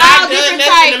 I It's have all not done different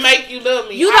nothing to types. make you love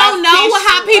me. You I don't know piss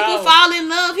how you people off. fall in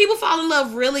love. People fall in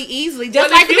love really easily, just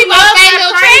Well, like if the you people on love Fatal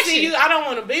that Attraction. crazy, I don't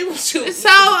want to be with you. So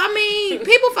I mean,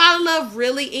 people fall in love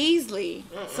really easily.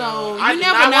 So you I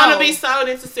never know. want to be sold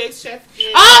into sex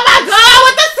trafficking. Oh my God,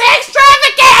 with the sex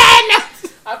trafficking!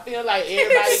 I feel like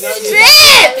everybody goes. Shit!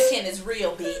 Trafficking is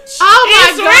real, bitch. Oh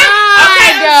my It's real. God!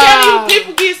 Okay, I'm telling you,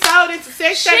 people get sold into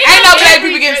sex trafficking. Ain't no black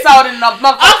people getting sold in no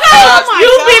motherfucking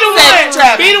You be the sex one.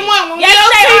 trafficking. Be the one. When Yes, we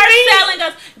on they are TV, selling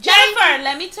us. Jennifer,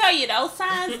 let me tell you, those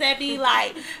signs that be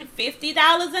like $50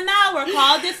 an hour,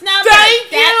 call this number. Thank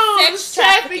you. That's sex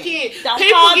Trafficking. Don't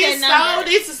People call get that number.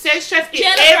 sold into sex trafficking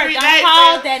Jennifer, every don't day.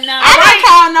 call man. that number. I don't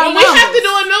call no When we have to numbers.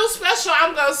 do a new special,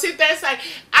 I'm gonna sit there and say,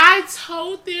 I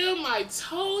told them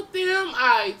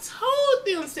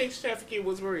sex trafficking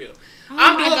was real. Oh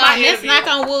I'm my doing God, my let's interview. knock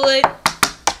on wood.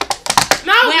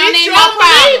 No, We don't bitch, need you no don't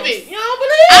problems. believe it. You don't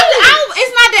believe it.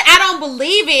 It's not that I don't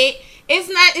believe it. It's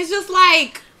not. It's just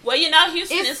like Well, you know,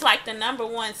 Houston It's- is like the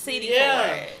 #1 city Yeah.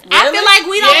 for it. I feel like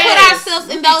we don't put Yes. ourselves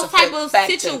We in need those to type of fact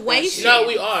check that situations. shit. No,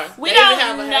 we are. We They even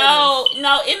have don't a know.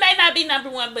 No, it may not be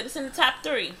 #1, but it's in the top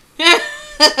 3.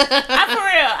 I'm for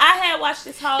real. I had watched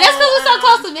this whole. That's because we're so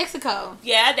close to Mexico.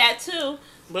 Yeah, that too.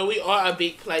 But we are a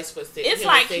big place for sex. It's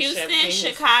like Houston,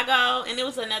 Chicago, and it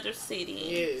was another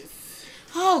city. Yes.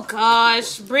 Oh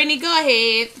gosh, Brittany, go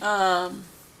ahead.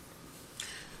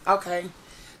 Okay.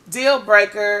 Deal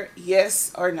breaker,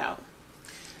 yes or no?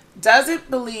 Doesn't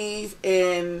believe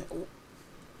in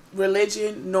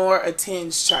religion nor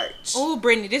attends church. Oh,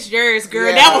 Brittany, this yours, girl.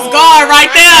 Yeah. That was God right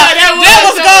there. that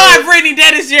was God, Brittany.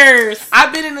 That is yours.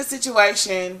 I've been in a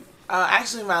situation,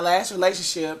 actually my last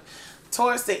relationship,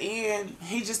 towards the end,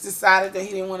 he just decided that he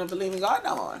didn't want to believe in God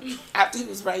no more after he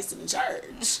was raised in the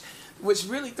church, which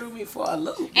really threw me for a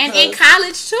loop. And in because-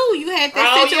 college too, you had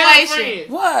that Oh, yeah, situation. friend.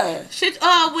 What? Shit,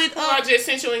 with I just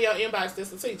sent you in your inbox.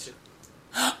 This a teacher.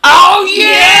 Oh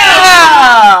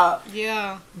yeah!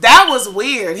 yeah. That was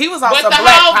weird. He was on But some the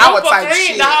black whole power group of type friends,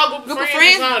 shit. the whole group of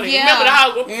friends was on it. yeah. Remember the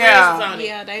whole group of Yeah. friends was on it.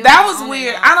 Yeah, they That was was on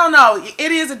weird. it. I don't know.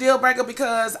 It is a deal breaker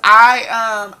because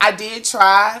I did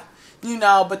try,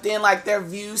 but then like their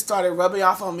views started rubbing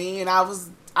off on me, and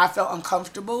I felt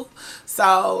uncomfortable.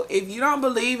 So if you don't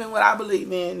believe in what I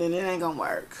believe in, then it ain't gonna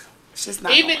work. It's just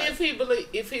not. Even gonna work.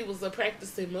 if he was a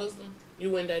practicing Muslim,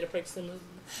 you wouldn't date a practicing Muslim.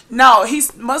 No,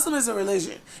 Muslim is a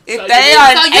religion. If So they you-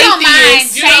 are So an you don't mind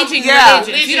atheist, changing yeah.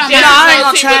 religions. You don't Religion, no, mind. I ain't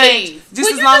gonna He change. believes. Just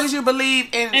Well, as you long as you believe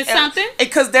in something.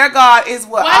 because their God is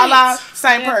what Wait. Allah,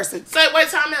 same Yeah. person. So wait,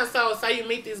 time out. So say you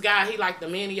meet this guy, he like the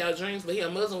man of your dreams, but he a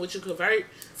Muslim. Would you convert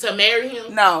to marry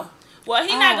him? No, Well,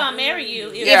 he's not gonna marry you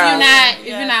if Yeah. If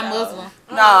you're not so- Muslim.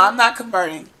 no, I'm not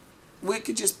converting. We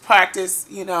could just practice,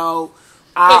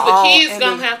 Because the our kids own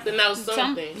gonna have to know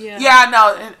something. Yeah. Yeah, I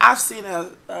know, and I've seen a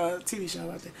TV show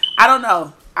about that. I don't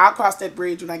know. I'll cross that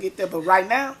bridge when I get there, but right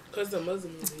now, Because the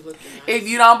Muslims be looking nice. if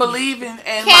you don't believe in my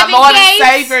Kevin Lord Gates.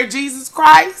 and Savior Jesus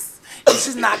Christ, it's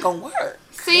just not gonna work.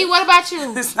 See, what about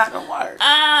you? It's not gonna work.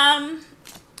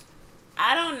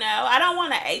 I don't know. I don't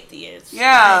want an atheist.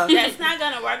 Yeah. Like, that's not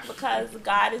gonna work because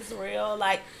God is real.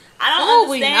 Like, I don't Oh,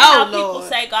 we understand know, how people Lord.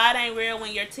 say God ain't real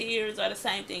when your tears are the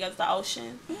same thing as the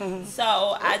ocean. Mm-hmm. So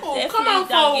I Oh, definitely come on,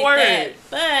 don't forward. get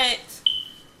that.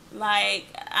 But like,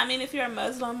 I mean, if you're a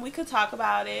Muslim, we could talk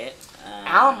about it.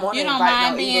 I don't want You to don't invite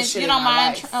mind no being. evil shit You in don't my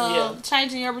mind life. Yeah.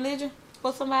 changing your religion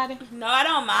for somebody. No, I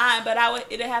don't mind, but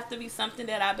it'd have to be something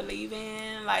that I believe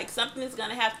in. Like, something is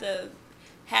gonna have to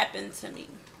happen to me.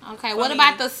 Okay. For What me.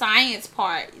 about the science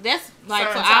part? That's like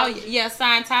for all. Scientology. Yeah,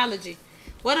 Scientology.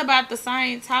 What about the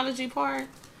Scientology part?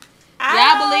 I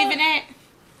Y'all don't- believe in that?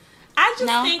 I just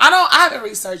No. think I haven't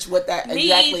researched what that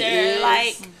me exactly either. is.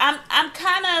 Like, I'm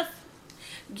kind of.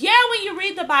 Yeah, when you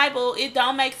read the Bible, it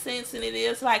don't make sense and it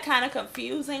is like kind of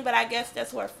confusing. But I guess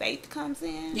that's where faith comes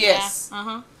in. yes. Uh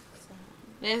huh.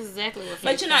 That's exactly what.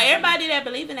 But you know, everybody that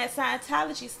believe in that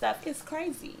Scientology stuff is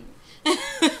crazy.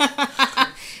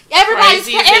 Everybody's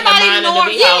Crazy is in the everybody mind of the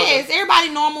normal. beholder. Yes, everybody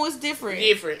normal is different.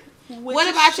 Different. What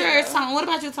about yours, Tony? What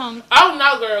about you, Tony? Oh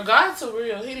no, girl, God's too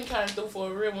real. He didn't come through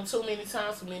for a real one too many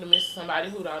times for me to miss somebody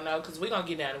who don't know. Cause we're gonna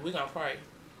get down and we're gonna pray.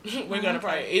 We're gonna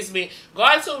pray. It's been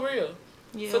God's too real.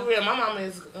 Yeah. Too real. My mama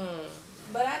is.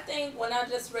 But I think when I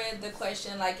just read the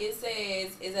question, like it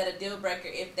says, is that a deal breaker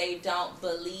if they don't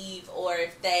believe or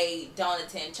if they don't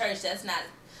attend church? That's not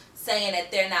saying that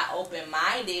they're not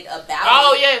open-minded about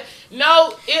Oh, it. yeah.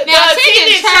 No, the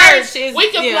attending church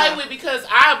we can play with because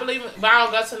I believe but I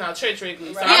don't go to no church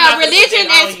regularly. So yeah, religion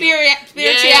and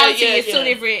spirituality is two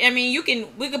different. I mean,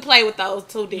 we can play with those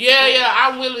two different. Yeah,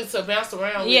 I'm willing to bounce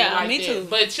around with it like me that. too.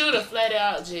 But you the flat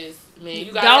out just, man,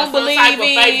 you got don't some believe type of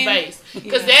in faith base.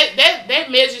 Because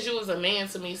that measures you as a man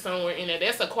to me somewhere in there.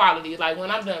 That's a quality. Like when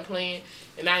I'm done playing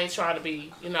and I ain't trying to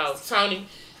be, Tony,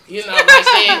 like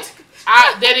that.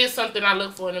 That is something I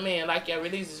look for in a man, like your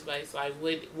religious base. Like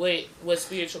what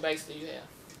spiritual base do you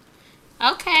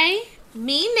have? Okay,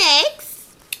 me next.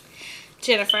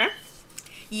 Jennifer,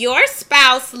 your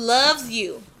spouse loves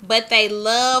you, but they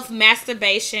love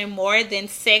masturbation more than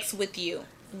sex with you.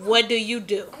 What do you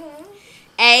do?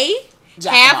 A,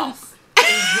 Jack off.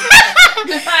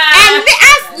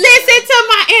 Listen to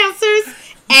my answers.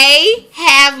 A,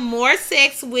 have more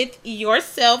sex with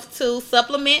yourself to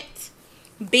supplement.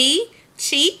 B,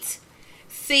 cheat.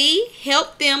 C,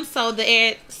 help them so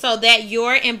that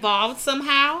you're involved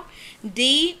somehow.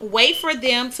 D, wait for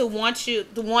them to want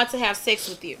to have sex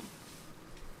with you.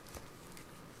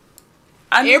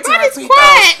 Everybody's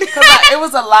quiet because it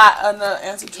was a lot on the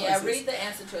answer choices. Yeah, read the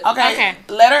answer choices. Okay.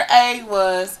 Letter A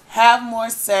was have more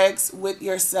sex with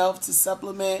yourself to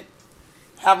supplement.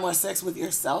 Have more sex with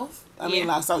yourself. I mean,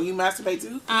 like, so you masturbate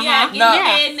too? Yeah, get your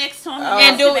head next to him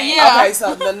and do it. Yeah. Okay,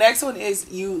 so the next one is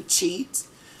you cheat.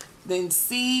 Then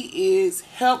C is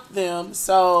help them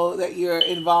so that you're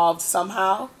involved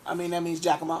somehow. I mean, that means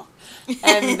jack them off.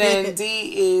 And then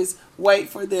D is wait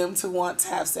for them to want to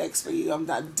have sex for you.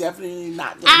 Definitely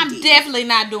not doing D. I'm definitely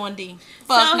not doing D.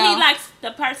 Fuck so no.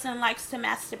 the person likes to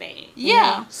masturbate.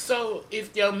 Yeah. So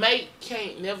if your mate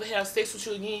can't never have sex with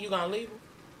you again, you gonna leave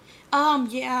him?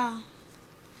 Yeah.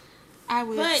 I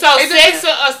would. So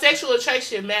sexual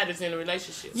attraction matters in a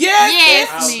relationship.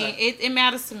 Yes, to me. It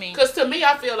matters to me. Because to me,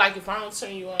 I feel like if I don't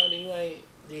turn you on,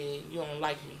 then you don't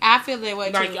like me. I feel that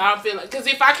way too. I feel like, because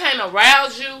if I can't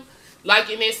arouse you, like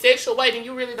in that sexual way, then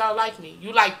you really don't like me.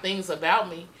 You like things about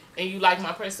me, and you like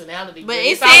my personality. But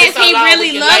it says he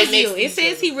really loves you. It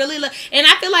says he really loves. And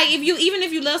I feel like even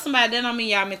if you love somebody, that don't mean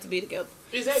y'all meant to be together.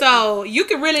 Exactly. So you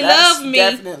can really love me.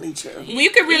 Definitely true. You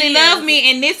can really love me,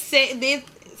 and this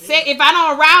if I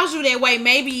don't arouse you that way,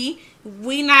 maybe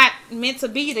we not meant to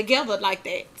be together like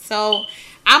that. So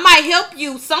I might help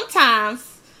you sometimes,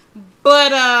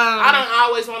 but I don't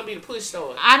always want to be the push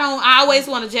story. I always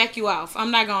want to jack you off.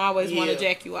 I'm not gonna always want to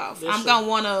jack you off. I'm gonna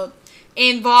want to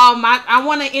I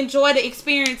want to enjoy the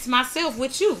experience myself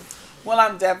with you. Well,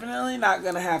 I'm definitely not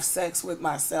going to have sex with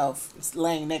myself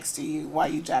laying next to you while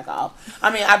you jack off.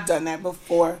 I mean, I've done that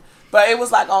before. But it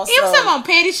was like on It was some on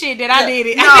petty shit that I did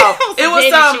it. No, it was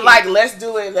some like, let's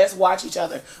do it, let's watch each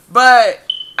other. But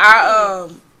I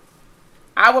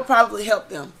would probably help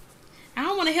them. I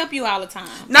don't want to help you all the time.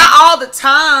 Not all the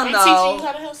time, though. I'm teaching you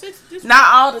how to have sex.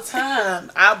 Not all the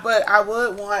time. But I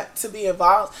would want to be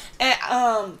involved.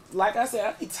 And like I said,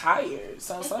 I'd be tired.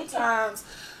 So sometimes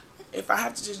if I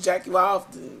have to just jack you off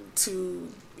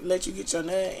to let you get your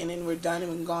nut and then we're done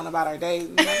and we can go on about our day,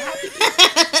 I'm happy.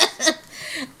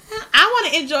 I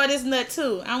want to enjoy this nut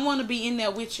too. I want to be in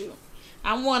there with you.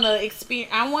 I want to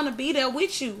experience. I want to be there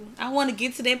with you. I want to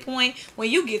get to that point when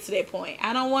you get to that point.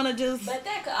 I don't want to just. But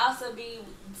that could also be,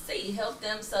 help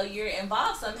them so you're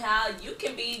involved somehow. You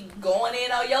can be going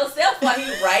in on yourself while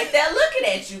he's right there looking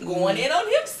at you, going in on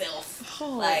himself.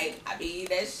 Oh. Like, I mean,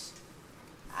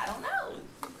 I don't know.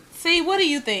 See, what do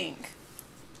you think?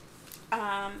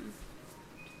 I'm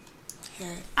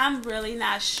really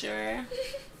not sure.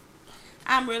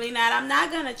 I'm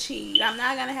not going to cheat. I'm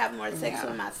not going to have more sex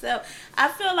with myself. I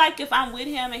feel like if I'm with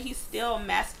him and he's still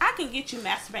I can get you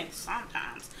masturbating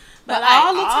sometimes. But like,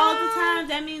 all the time,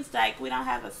 that means like we don't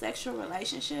have a sexual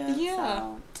relationship. Yeah.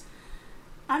 So,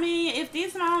 I mean, if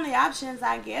these are my only options,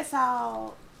 I guess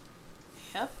I'll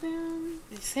help them.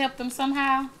 Just help them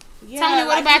somehow. Yeah. Tell me,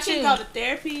 what about you? Go to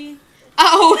therapy.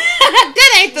 Oh,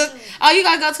 that ain't the. Oh, you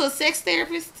gotta go to a sex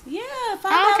therapist? Yeah.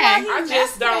 I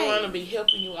just don't want to be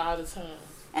helping you all the time.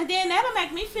 And then that'll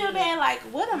make me feel bad. Like,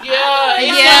 what am I?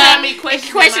 Yeah, me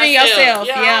questioning yourself.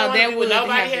 Yeah, that would.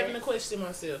 Nobody having to question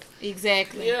myself.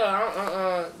 Exactly.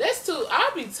 Yeah. That's too.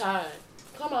 I'll be tired.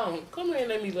 Come here and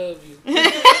let me love you.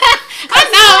 I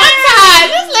know, I'm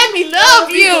tired. Just let me love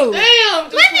you.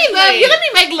 Damn. Let me love you. Let me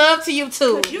make love to you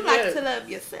too. You like to love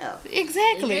yourself.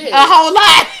 Exactly. Yeah. A whole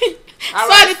lot.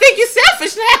 Starting to think you're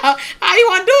selfish now. All you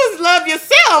want to do is love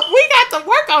yourself. We got to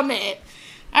work on that.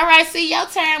 All right, see, your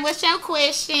turn. What's your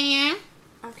question?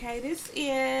 Okay, this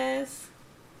is...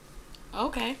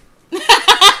 Okay.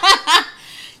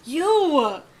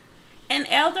 You. An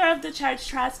elder of the church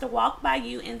tries to walk by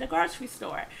you in the grocery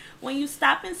store. When you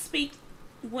stop them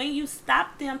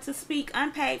to speak,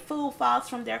 unpaid food falls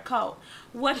from their coat.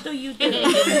 What do you do?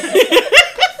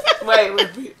 Wait,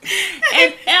 repeat.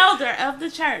 An elder of the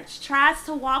church tries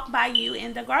to walk by you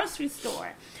in the grocery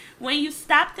store. When you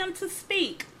stop them to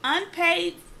speak,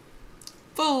 unpaid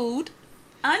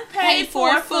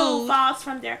for food falls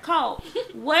from their coat.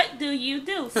 What do you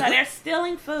do? So they're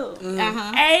stealing food.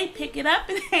 A, pick it up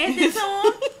and hand it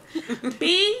to them.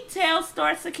 B, tell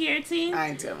store security. I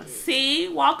ain't telling you. C,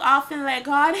 walk off and let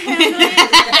God handle it.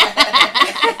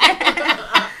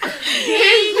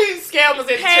 D, Scammers at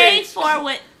the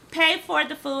church. Pay for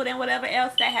the food and whatever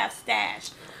else they have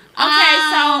stashed. Okay,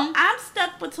 so I'm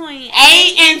stuck between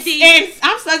A and D. And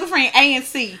I'm stuck between A and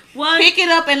C. Well, pick it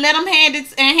up and let them hand it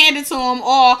to them,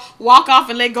 or walk off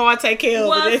and let God take care of it.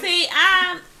 Well, see,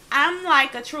 I'm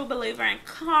like a true believer in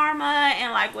karma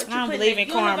and like what you put in the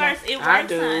universe, it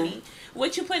works, honey.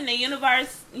 What you put in the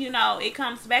universe, it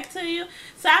comes back to you.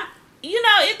 So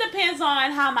it depends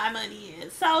on how my money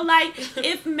is. So, like,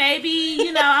 if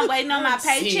maybe, I'm waiting on my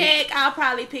paycheck, I'll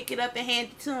probably pick it up and hand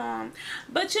it to them.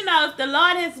 But, if the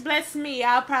Lord has blessed me,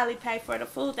 I'll probably pay for the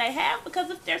food they have,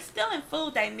 because if they're stealing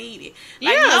food, they need it.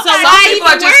 Like, so some people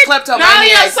are just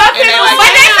kleptomaniacs. But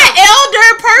that's an elder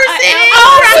person. If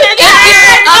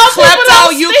you're a klepto,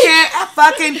 you can't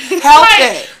fucking help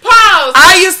it. Pause.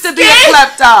 I used to be a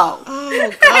klepto. Oh,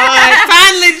 God.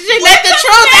 Finally, she let the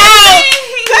truth out.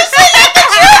 She let the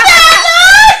truth out.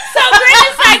 So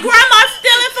Brittany's like, Grandma's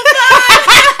stealing for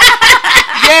fun.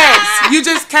 Yes, you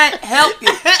just can't help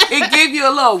it. It gave you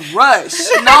a little rush,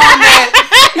 knowing that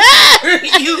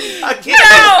you again.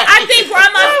 No, I think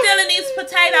Grandma's stealing these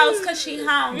potatoes because she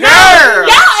hungry. Girl,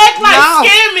 y'all act like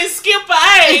scamming skip a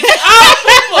age. All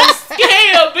people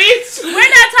scam, bitch.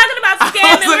 We're not talking about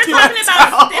scamming. We're talking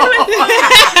about stealing.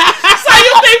 So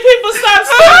you think people stop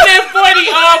stealing at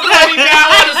 40 all money now?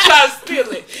 I just try to steal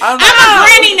it. I'm a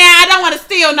granny now. I don't want to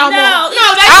steal no more. No,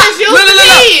 that's just you.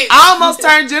 I almost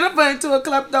turned Jennifer into a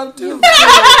klepto too. We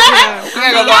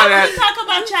ain't gonna go on that. We talk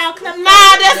about child klepto.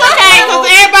 Nah, that's okay, because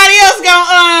everybody else is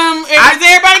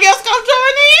everybody else gonna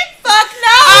join in? Fuck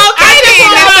no. Okay, then.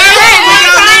 That's all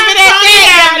right. We're gonna leave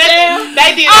it at that. They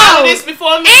did all of this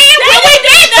before me. And when we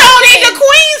did Tony the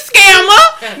Queen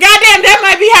scammer, goddamn, that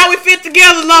might be how we fit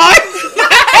together, Lord.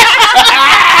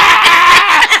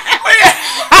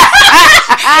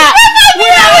 We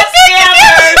are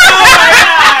scammers. Oh my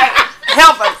God.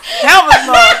 Help us,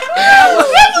 Lord.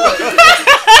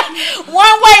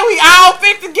 One way we all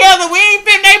fit together. We ain't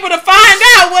been able to find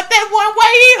out what that one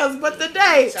way is, but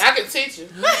today. So I can teach you.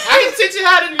 I can teach you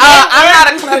how to. I'm not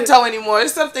a klepto anymore.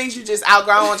 There's some things you just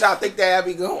outgrow. I want y'all to think that I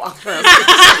be going walk around.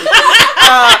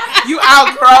 You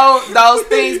outgrow those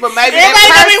things, but maybe everybody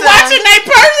gonna be watching their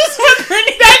purses for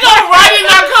Brittany. They gonna write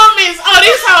in our comments. Oh,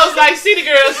 these hoes like city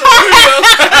girls for real.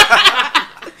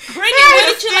 Brittany, what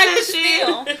did you like to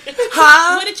steal?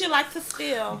 Huh? What did you like to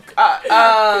steal?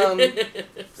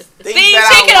 Things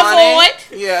she can afford.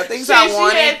 Yeah, things I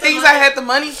wanted. Things I had the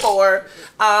money for.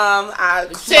 Tell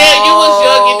you was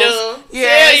young and dumb.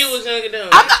 Yes. Tell you was young and dumb.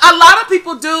 A lot of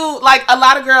people do, like a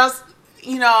lot of girls,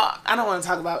 I don't want to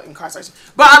talk about incarceration,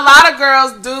 but a lot of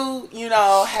girls do,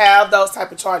 have those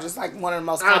type of charges, like one of the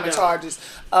most common charges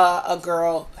a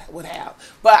girl would have.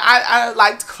 But I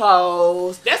liked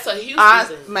clothes. That's a huge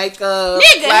makeup.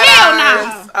 Nigga, hell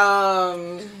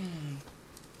no.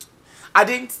 I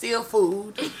didn't steal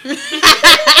food. Because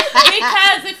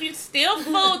if you steal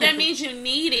food, that means you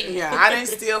need it. Yeah, I didn't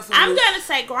steal food. I'm going to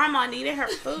say Grandma needed her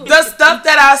food. The stuff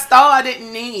that I stole, I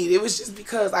didn't need. It was just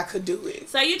because I could do it.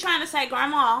 So you trying to say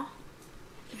Grandma?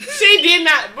 She did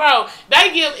not, bro.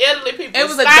 They give elderly people it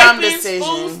was a dumb decision.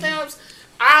 Food stamps,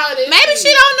 all this. Maybe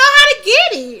she don't know how to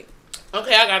get it.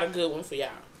 Okay, I got a good one for y'all.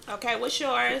 Okay, what's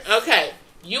yours? Okay,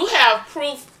 you have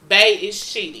proof Bae is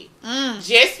cheating.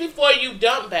 Just before you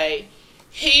dump Bae,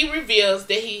 he reveals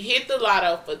that he hit the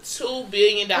lotto for $2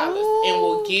 billion and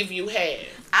will give you half.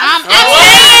 I'm saying.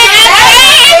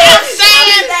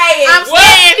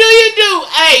 What do you do?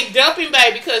 A, dumping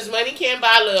Bae because money can't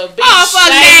buy love. B, fuck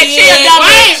that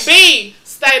shit. B,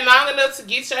 stay long enough to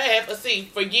get your half. Or C,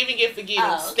 forgiving and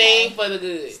forgetting. Staying for the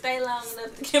good. Stay long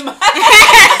enough to get my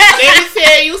Let me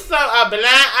tell you something. A blind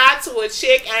eye to a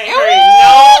chick ain't hurt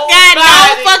Got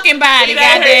no fucking body. It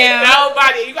ain't Goddamn. hurt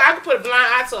nobody. I can put a blind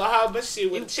eye to a whole bunch of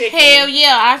shit with a chick. Hell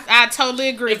yeah, I totally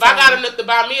agree. If I got enough to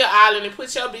buy me an island and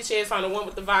put your bitch ass on the one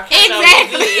with the volcano.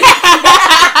 Exactly.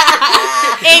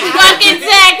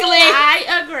 Exactly.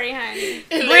 I agree, honey.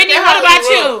 Brittany, what about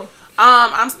you?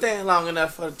 I'm staying long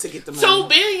enough to get the money. $2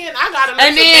 billion. I got enough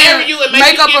And to then marry you and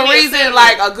make you up give a me reason,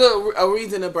 like a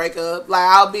reason to break up. Like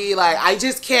I'll be like, I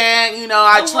just can't. You know,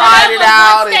 I tried it Whatever,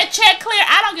 out. Once that check clear,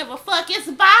 I don't give a fuck. It's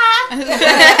bye.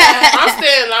 I'm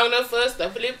staying long enough for us to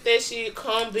flip that shit.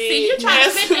 Come big. See, you trying to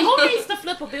flip it. Who needs to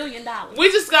flip $1 billion? We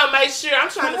just gotta make sure. I'm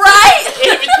trying to Right.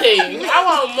 everything. I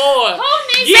want more. Who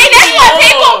needs Give See, me that's why more.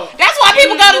 people. That's why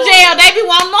people go to jail. They be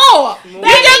wanting more.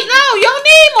 You just know you don't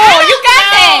need more. You got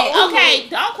that. Okay,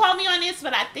 don't quote me on this,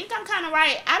 but I think I'm kind of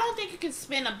right. I don't think you can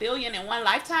spend $1 billion in one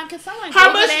lifetime. Can someone? How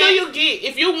Google much that? do you get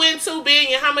if you win $2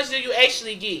 billion? How much do you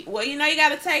actually get? Well, you know you got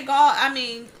to take all. I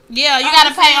mean, Yeah, you Uncle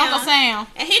gotta pay Sam. Uncle Sam.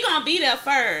 and he gonna be there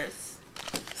first.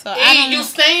 So I don't You know.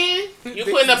 staying? You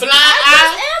putting a blind I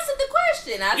eye? just answered the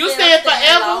question. I You said said I'm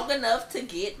staying forever? long enough to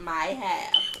get my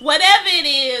half. Whatever it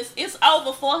is, it's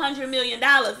over $400 million,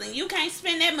 and you can't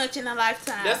spend that much in a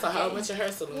lifetime. That's a whole bunch of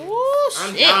hustling. Ooh,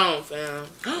 I'm shit. gone, fam.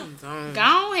 I'm gone.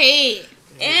 Go ahead.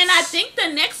 And I think the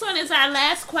next one is our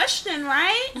last question,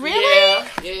 right? Really?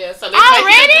 Yeah. So let's make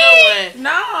Already? it a good one.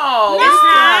 No, It's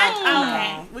not. No.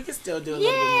 Okay. We can still do a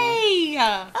little bit more. Yay.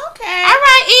 Okay. All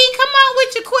right, E, come on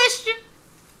with your question.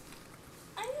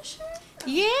 Are you sure?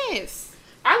 Yes.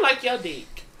 I like your dick.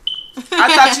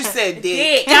 I thought you said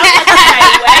dick. Dick. I was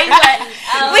gonna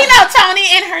say, wait. We know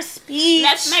Tony in her speech.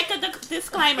 Let's make a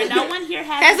disclaimer. No one here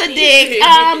has That's a dick.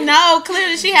 No,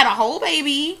 clearly she had a whole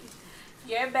baby.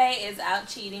 Your bae is out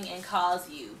cheating and calls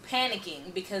you,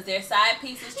 panicking because their side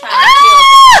piece is trying to kill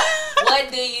them.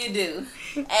 What do you do?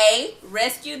 A.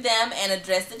 Rescue them and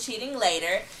address the cheating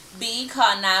later. B.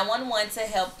 Call 911 to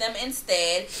help them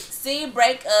instead. C.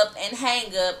 Break up and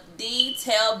hang up. D.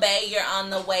 Tell bae you're on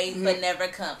the way but never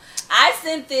come. I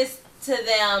sent this to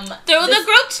them Through the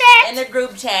group chat. in the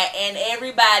group chat, and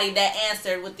everybody that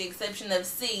answered, with the exception of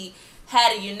C,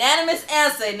 had a unanimous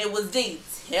answer, and it was D.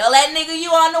 Tell that nigga you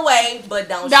on the way, but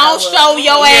don't show up.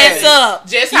 your Yes. ass up.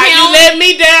 Just how You you know, let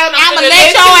me down, I'ma finna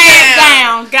let your you ass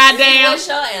down. Goddamn. What's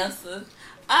your answer?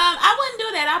 I wouldn't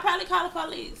do that. I'll probably call the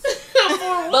police.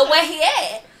 But where he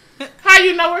at? How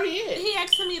you know where he is? He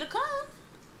asking me to come.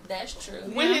 That's true.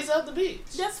 With his other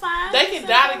bitch. That's fine. They can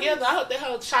die together. I hope that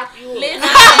hoe chop you up. Listen, I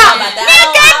don't know about that. Man, I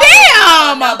don't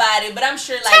goddamn. know nobody, but I'm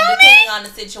sure, like, depending on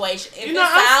the situation. If You know,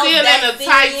 it I'm sounds still in that a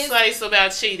tight serious, place about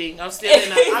cheating. I'm still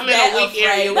in I'm in That a weak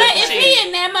afraid. area but with if cheating. he in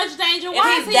that much danger, if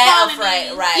why is he's he that calling afraid,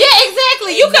 me? right? Yeah,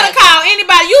 exactly. You could have Exactly. called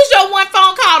anybody. Use your one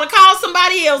phone call to call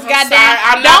somebody else. I'm Goddamn. sorry.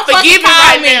 I'm not Don't fucking forgiving call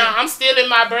right me. now. I'm still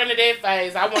in my Bernadette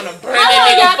phase. I want to burn How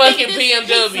long that y'all nigga think fucking this pizza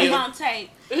BMW. gonna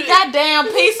take?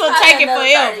 Goddamn, piece will Probably take it another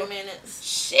forever. 30 minutes.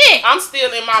 Shit. I'm still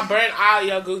in my burn all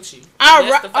your Gucci. All That's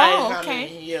right. the phase Oh, I'm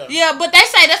okay. in. Yeah. Yeah, but they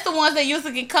say that's the ones that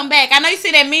usually can come back. I know you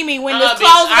see that Mimi when the Bitch,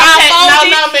 clothes are I all can't-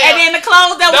 folded, no, ma'am. and then the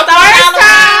clothes that The was thrown first out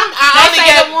time, I they only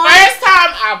say got the one. first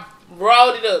time I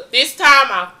rolled it up. This time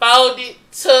I folded,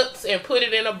 tucked, and put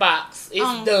it in a box.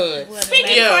 It's done.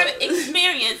 Speaking Yeah. from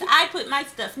experience, I put my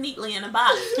stuff neatly in a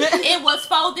box. It was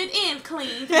folded and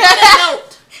cleaned. With a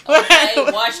note. Okay,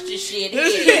 watch the shit. Here it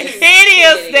is. It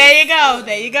is. There you go.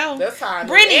 There you go. That's how I know.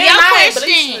 Brittany, And your I ain't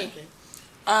question. bleach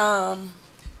nothing.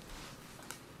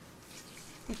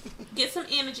 Get some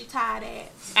energy tied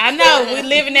ass. I know we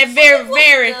live in that very,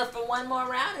 very. Good for one more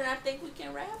round, and I think we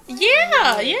can wrap.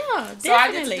 Yeah, yeah, So I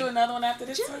get to definitely. do another one after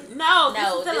this one? No, No, this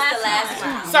is the this last, the last one.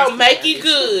 round. So make it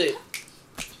good.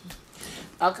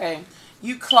 Okay.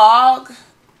 You clog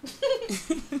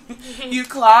you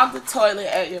clog the toilet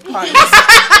at your partner's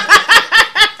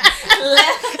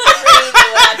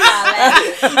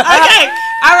Okay,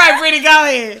 all right, Brittany, go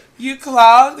ahead. You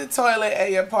clog the toilet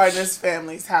at your partner's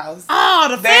family's house. Oh,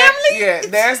 the family. Yeah,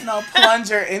 there's no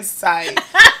plunger in sight.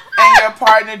 And your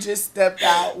partner just stepped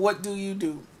out. What do you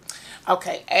do?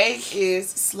 Okay, A is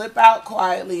slip out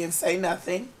quietly and say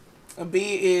nothing.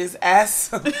 B is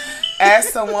ask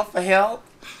someone for help.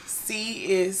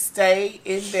 C is stay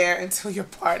in there until your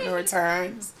partner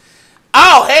returns.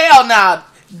 Oh, hell no.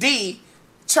 D,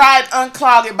 try to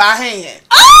unclog it by hand.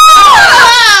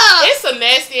 It's a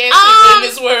nasty ass people in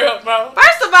this world, bro.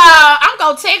 First of all, I'm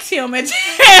gonna text him and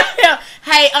tell him,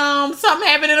 hey, something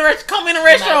happened in the restroom. Come in the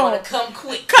restroom. Come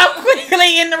quick. Come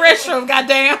quickly in the restroom,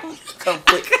 goddamn. Come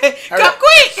quick. Come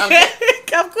quick. Okay.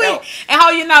 Come quick. No. And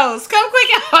hold your nose. Come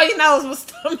quick and hold your nose. My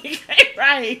stomach ain't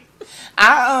right.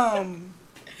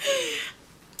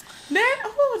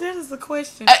 That is the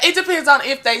question. It depends on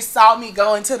if they saw me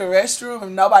go into the restroom. If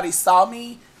nobody saw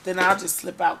me, then I'll just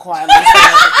slip out quietly.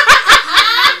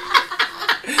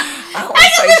 I don't want to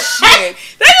say shit.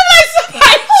 They look like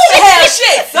somebody. Hell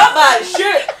shit. Somebody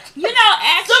shit. You know,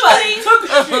 Somebody actually, took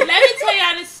a shit. let me tell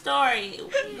y'all this story.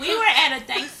 We were at a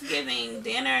Thanksgiving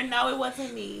dinner. No, it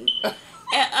wasn't me.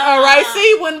 And, All right.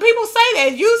 See, when people say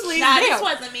that, usually Nah, it's this them.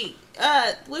 wasn't me.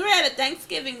 We were at a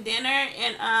Thanksgiving dinner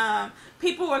and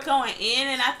people were going in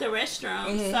and out the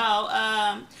restroom. So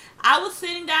I was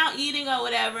sitting down eating or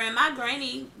whatever, and my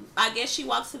granny, I guess she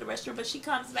walks to the restroom, but she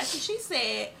comes back and she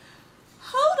said,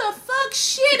 "Who the fuck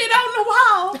shitted on the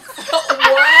wall?"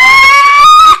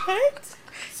 What?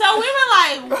 So we were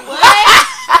like, "What?"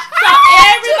 So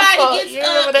everybody gets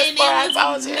up and it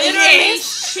was literally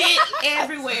shit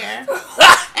everywhere,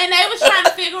 and they was trying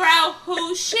to figure out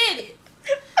who shitted.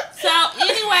 So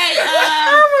anyway,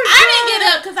 I didn't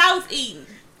get up because I was eating.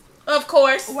 Of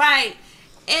course. Right.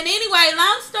 And anyway,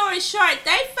 long story short,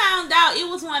 they found out it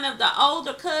was one of the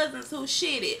older cousins who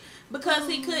shitted because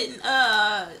he couldn't,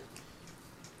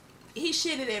 he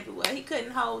shitted everywhere. He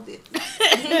couldn't hold it.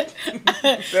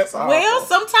 That's horrible. Well,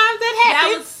 sometimes that That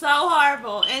happens. was so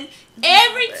horrible. And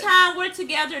every time we're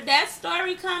together, that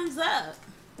story comes up.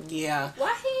 Yeah.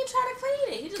 Why he didn't try to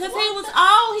clean it? He just Because he walked was up.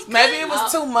 all, he Maybe couldn't- it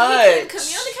was too He much. couldn't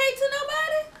communicate to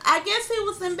nobody. I guess he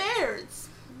was embarrassed.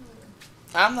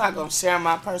 I'm not gonna share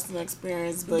my personal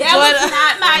experience, but That was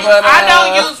not my. but, I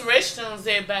don't use restrooms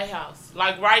at Bay House.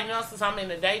 Like right now, since I'm in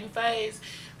the dating phase,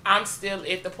 I'm still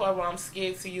at the point where I'm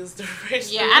scared to use the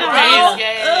restroom. Yeah, I don't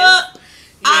Bro, know.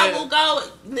 I will go.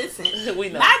 Listen, We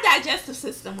know. my digestive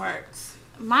system works.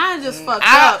 Mine just fucked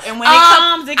I- up, and when it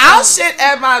comes, it I'll comes. shit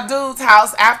at my dude's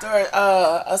house after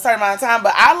a certain amount of time,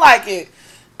 but I like it.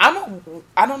 I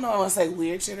don't know. I want to say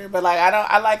weird shitter, but like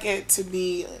I like it to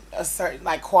be a certain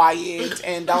like quiet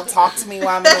and don't talk to me while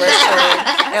I'm in the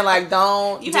restaurant and like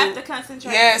don't. You have to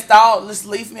concentrate. Yes, don't just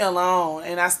leave me alone,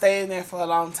 and I stay in there for a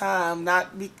long time.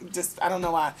 Not be, just I don't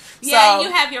know why. Yeah, So,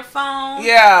 you have your phone.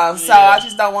 yeah, so Yeah. I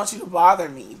just don't want you to bother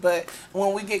me. But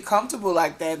when we get comfortable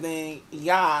like that, then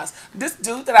yas. This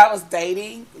dude that I was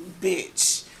dating,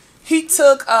 bitch, he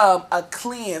took a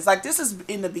cleanse. Like this is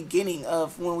in the beginning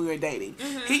of when we were dating.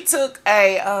 He took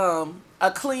a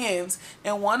cleanse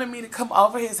and wanted me to come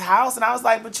over his house, and I was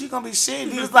like, "But you gonna be shit."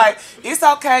 He was like, "It's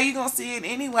okay, you gonna see it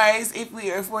anyways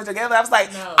if we're together." I was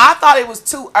like, No. I thought it was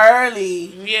too early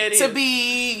Yeah, it to is.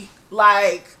 be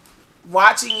like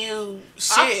watching you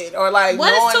shit or like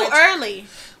What knowing is too that early?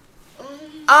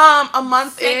 a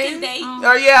month Second in. date.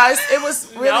 Or yeah, it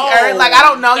was really No, early. Like I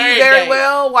don't know you third very date.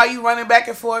 well. Why you running back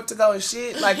and forth to go and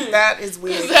shit? Like that is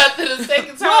weird. Because after the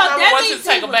second time, Well, I that want you means to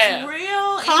take he a was bath.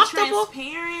 real and Comfortable.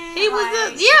 transparent. He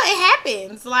was, like, yeah, it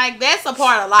happens. Like that's a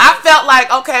part of I life. felt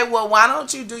like, okay, well, why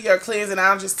don't you do your cleanse and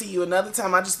I'll just see you another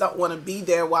time. I just don't want to be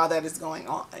there while that is going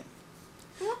on.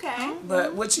 okay.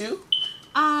 But with you?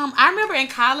 I remember in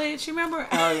college. You remember?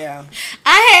 Oh yeah.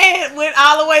 I went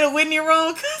all the way to Whitney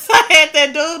room because I had that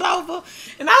dude over,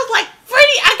 and I was like,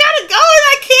 "Freddie, I gotta go, and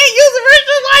I can't use the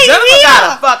restroom like Jennifer got a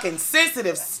here." fucking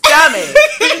sensitive stomach.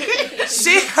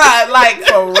 She got like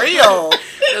for real.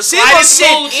 She will slightest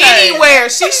shit mood change. anywhere.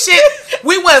 She shit.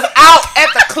 We was out at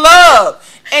the club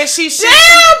and she shit.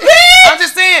 Damn, bitch! I'm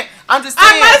just saying. My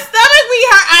stomach be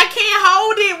hurt. I can't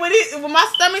hold it when my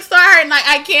stomach start hurting. Like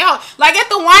I can't hold. Like at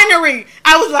the winery,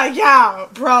 I was like, "Y'all,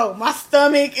 bro, my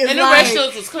stomach is And the like."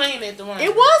 restrooms was clean at the one.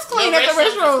 It was clean at the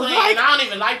restrooms was restrooms. clean, Like, and I don't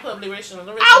even like public restrooms.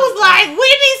 The I restrooms was like,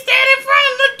 Whitney, stand in front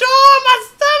of the door. My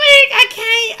stomach, I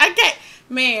can't.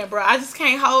 Man, bro, I just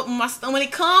can't hold my stomach. When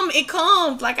it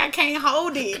comes. Like I can't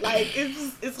hold it. Like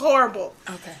it's horrible.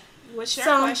 Okay. What's your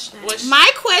So, question? My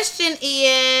question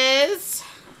is,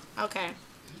 okay,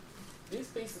 This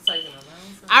piece is taking a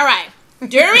long time. all right.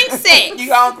 During sex,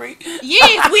 You hungry?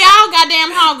 yes, we all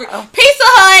goddamn hungry. Pizza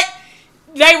Hut,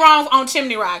 they wrong on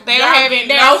Chimney Rock. They are having,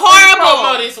 they're no free promo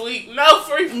horrible. this week. No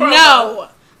free promo. No.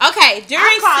 Okay, during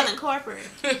I'm calling sex,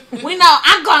 corporate. we know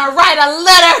I'm gonna write a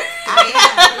letter.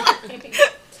 I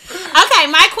am.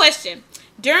 Okay, my question.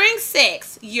 During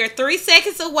sex, you're 3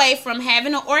 seconds away from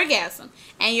having an orgasm,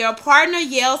 and your partner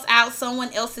yells out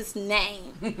someone else's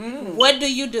name. What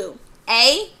do you do?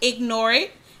 A, ignore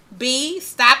it. B,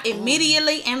 stop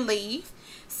immediately and leave.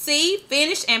 C,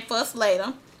 finish and fuss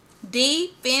later.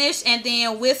 D, finish and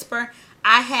then whisper,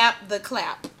 I have the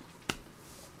clap.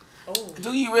 Oh.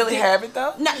 Do you really have it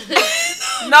though? No,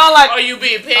 No, like Are you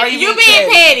being petty? Are you being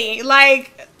petty.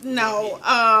 Like, no.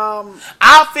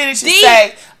 I'll finish and D.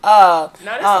 say, No,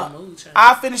 that's a mood change.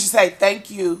 I'll finish and say thank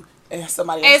you, and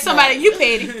somebody else. And somebody, you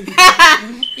petty.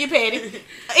 You petty.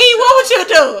 E, what would you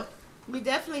do? We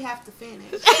definitely have to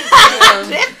finish.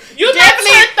 You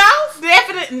Definitely. turned off?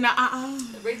 Definitely.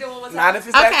 No, Not if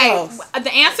it's that Okay, close.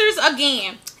 the answers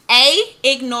again. A,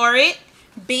 ignore it.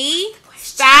 B,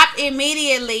 stop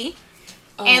immediately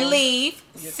and leave.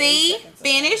 C,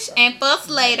 finish and fuss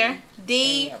later.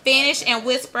 D, finish and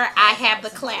whisper, I have the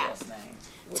clap.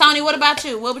 Tony, what about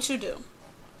you? What would you do?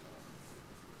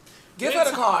 Give her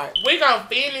the card. We gonna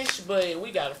finish, but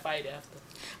we gotta fight after.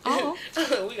 Oh.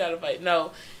 We gotta fight.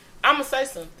 No, I'm gonna say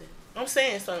something. I'm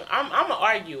saying something. I'm an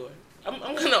arguer. I'm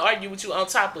gonna argue with you on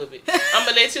top of it. I'm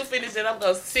gonna let you finish it. I'm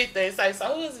gonna sit there and say, so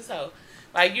who is this hoe?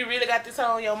 Like, you really got this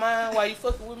hoe on your mind while you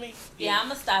fucking with me? Yeah, I'm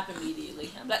gonna stop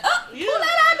immediately. I'm like, oh, Yeah. pull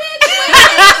that out, bitch.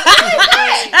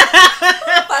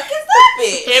 Who the fuck is that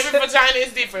bitch? Every vagina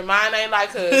is different. Mine ain't like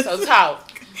hers, so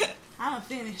talk. I'm gonna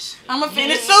finish. I'm gonna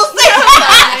finish too.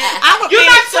 I'm gonna You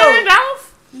not finish too. turned off?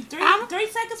 3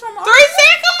 seconds from 3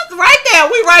 seconds? Right there.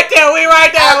 We right there. We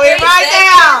right there. We right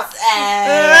there. We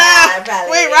right there.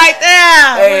 We right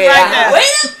there. Wait a minute. What?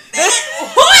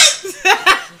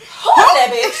 Who is that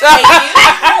bitch? Thank you.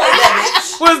 Who is that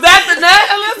bitch? Was that the nut,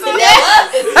 Alyssa?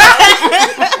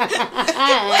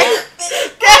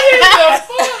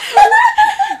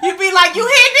 You be like, you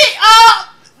hit it?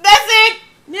 That's it.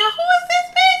 Now who is this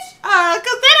bitch?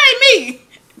 Cause that ain't me.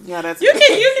 Yeah, that's You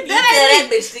can You tell that ain't that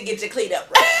me. bitch to get your cleat up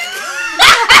right.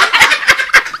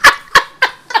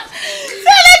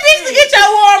 Tell that bitch to get your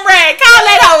warm rag. Call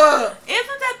that hoe up.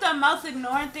 Isn't that the most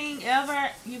ignoring thing ever?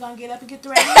 You gonna get up and get the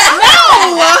rag? No.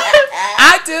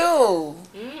 I do.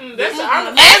 That's And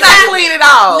I clean it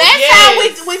off. Last time we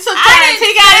took turns. He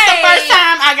got it the first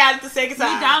time. I got it the second We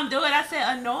time. don't do it. I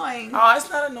said annoying. Oh, it's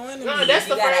not annoying to No, me. that's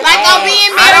the You gotta- first. Like on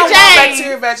being I Mary don't want Jane.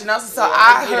 bacteria vaginosis, so Yeah,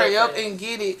 I we get hurry it. up and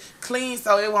get it clean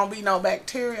so it won't be no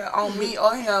bacteria on me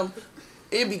or him.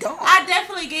 It be gone. I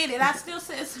definitely get it. I still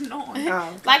say it's annoying.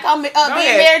 Like on being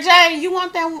ahead. Mary Jane, you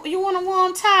want that? You want a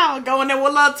warm towel? Go in there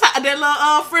with that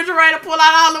little refrigerator, pull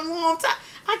out all the warm towel.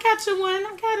 I got you one.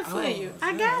 I got it for you.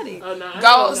 I got it. Oh, no, I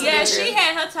Go. know. Yeah, she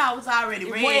had her towels already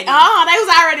ready. They was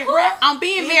already on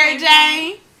being Mary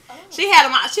Jane. She had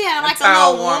them like a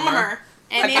towel little warmer,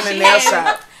 and Like then in the she nail had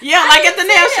shop. yeah, like at the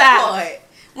nail shop Part.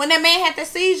 when that man had the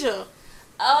seizure.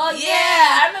 Oh yeah,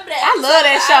 I remember that. I love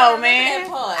that episode. show, I remember man. that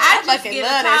part. I just fucking get a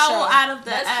love that towel show. out of the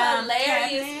That's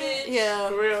hilarious, cabinet, bitch. Yeah,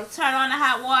 For real. turn on the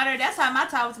hot water. That's how my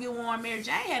towels get warm. Mary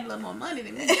Jane had a little more money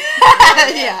than me.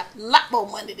 yeah, a lot more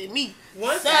money than me.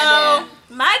 Once So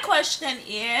my question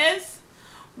is,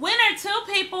 when are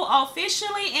two people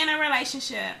officially in a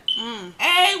relationship?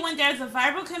 A, when there's a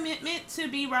verbal commitment to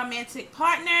be romantic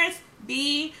partners.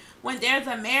 B, when there's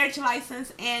a marriage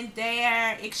license and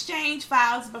their exchange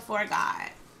vows before God.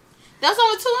 That's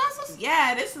only 2 answers.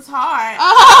 Yeah, this is hard.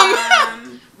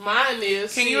 mine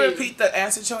is. Can you repeat the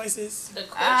answer choices? The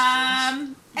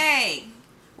questions. A,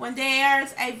 when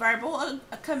there's a verbal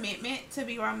commitment to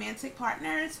be romantic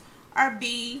partners. Or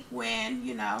B, when,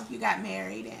 you got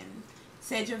married and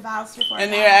said your vows before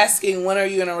And God. they're asking, when are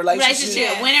you in a relationship?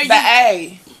 Yeah. When are The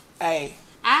you? A.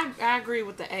 I agree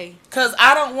with the A. Because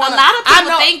I don't A want to. lot of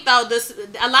people think though this.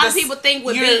 A lot of this- people think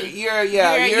with you're me, you're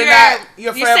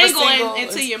you're forever single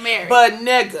until you're married. But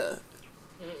nigga,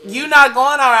 you not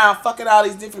going around fucking all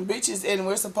these different bitches, and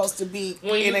we're supposed to be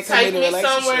When in you a take committed me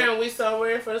somewhere relationship. and we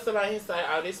somewhere, first of all, he's like,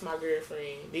 oh, this my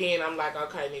girlfriend. Then I'm like,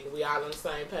 okay, nigga, we all on the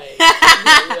same page.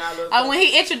 When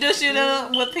he introduced you to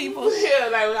with people, Yeah,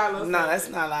 like we all on the No, same that's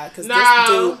page. not lie. Because No. this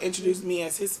dude introduced me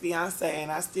as his fiance,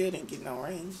 and I still didn't get no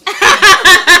ring.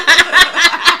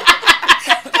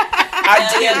 I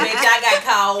Hell yeah, did bitch, I got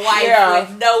called wife Yeah. with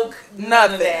none of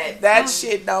nothing. that. That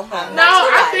shit don't matter. No, Not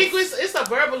your I life. think it's a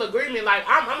verbal agreement. Like,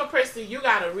 I'm a person, you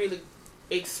gotta really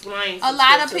explain a some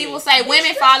lot stuff of to people me. say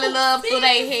women fall in love through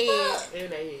their head. And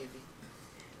they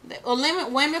heavy. Or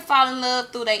women fall in love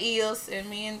through their ears, and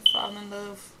men fall in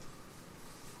love.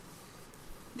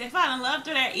 They fall in love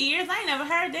through their ears. I ain't never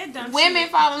heard that dumb Women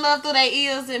shit. fall in love through their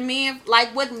ears, and men like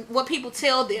what people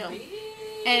tell them.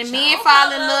 And Bitch, men I don't fall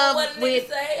know in love what a nigga with.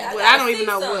 say. I gotta don't even see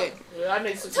know something. what. Well, I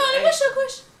need some Tony, what's your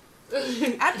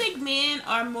question? I think men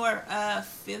are more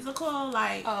physical.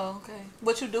 Like, Oh, okay.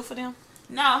 What you do for them?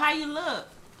 no, how you look.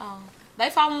 Oh, they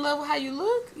fall in love with how you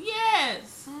look.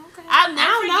 Yes. Okay. I'll I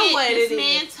never don't know forget what this it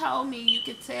man is. told me you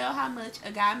could tell how much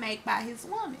a guy make by his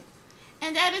woman.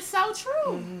 And that is so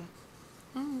true.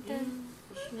 Okay.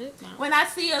 When I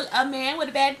see a man with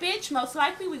a bad bitch, most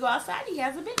likely we go outside, he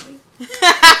has a Bentley.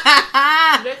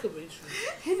 That could be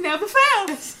true. He never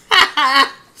fails.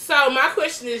 So my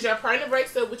question is, your partner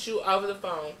breaks up with you over the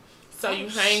phone. So you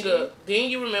hang shit. up. Then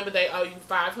you remember they owe you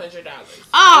 $500.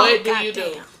 Oh, What do you do?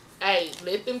 goddamn. A,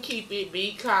 let them keep it.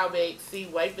 B, call back. C,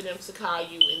 wait for them to call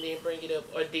you and then bring it up.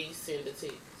 Or D, send a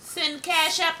text. Send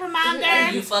cash app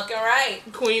reminder. You fucking right.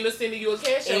 Queen will send you a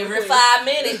cash app Every request. 5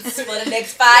 minutes for the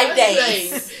next 5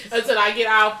 days. Until I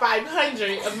get all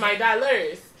 500 of my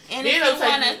dollars. And Then if it'll you take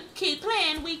want to you- keep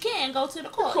playing, we can go to the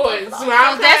court. Court. Small So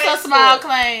that's claims a small court.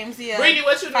 claims. Yeah. Brittany,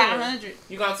 what you doing? 500.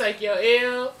 You gonna take your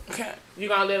L? Okay. You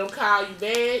gonna let them call you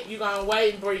back? You gonna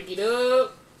wait and bring it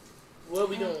up? What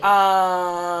we doing?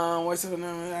 What's the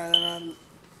name?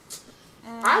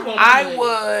 I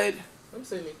would I'm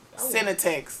sending it. send a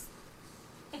text.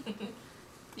 Yeah,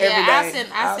 Every day.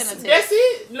 I send a text. That's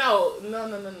it? No.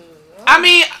 I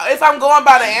mean, if I'm going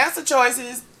by the answer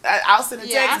choices, I'll send a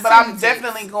text, Yeah, but I I'm send a text.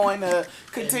 definitely going to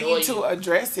continue to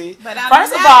address it. But I'm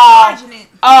First of not all, charging it.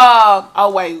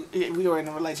 oh wait, we were in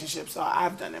a relationship, so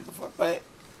I've done that before. But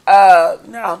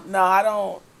no, I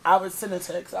don't. I would send a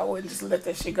text. I wouldn't just let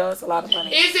that shit go. It's a lot of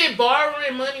money. Is it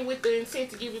borrowing money with the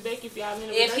intent to give it back if y'all in a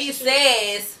relationship? If he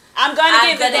says, I'm gonna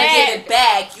give it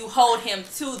back, you hold him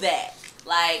to that.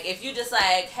 Like, if you just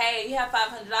like, hey, you have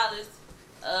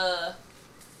 $500,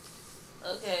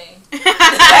 okay.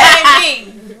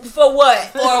 For what?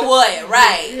 For what?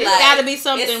 Right. It's like, gotta be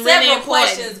something it's really several important.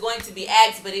 questions going to be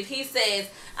asked, but if he says,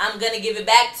 I'm gonna give it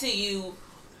back to you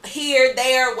here,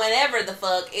 there, whenever the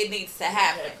fuck, it needs to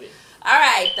happen. All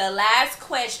right, the last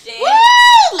question.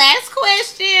 Woo! Last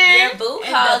question. Your boo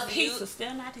calls you.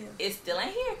 Still not here. It's still in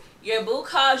here. Your boo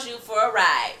calls you for a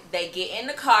ride. They get in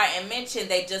the car and mention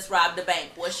they just robbed a bank.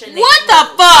 What's your next What move?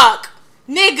 the fuck?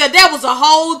 Nigga, that was a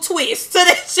whole twist to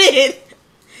that shit.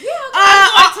 Yeah,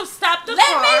 I'm going to stop the let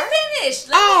car. me finish.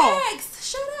 Let me ask.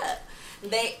 Shut up.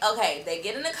 They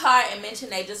get in the car and mention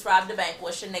they just robbed a bank.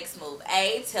 What's your next move?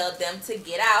 A, tell them to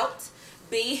get out.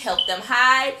 B, help them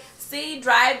hide. C,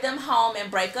 drive them home and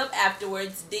break up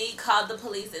afterwards. D, call the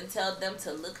police and tell them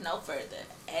to look no further,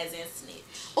 as in snitch.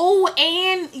 Oh,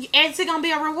 and is it gonna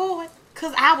be a reward?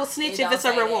 Cause I will snitch if it's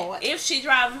a reward. If she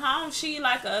drive him home, she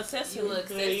like a accessory. You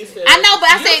accessory. I know, but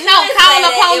I said no. Call the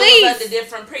It was police. under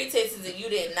different pretexts that you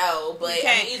didn't know, but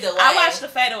either way. I watched the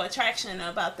Fatal Attraction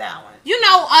about that one. You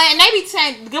know, and they be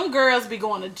saying them girls be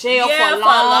going to jail for a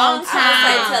long time.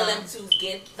 I would say tell them to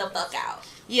get the fuck out.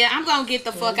 Yeah, I'm gonna get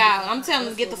the fuck out. I'm telling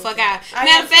them to get the fuck out. I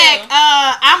Matter of am fact, too.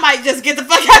 I might just get the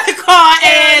fuck out the car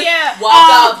and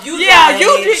walk off. You yeah, you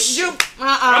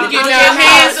I'm getting your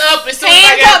hands up as soon as I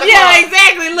hands get up. out the Yeah, car.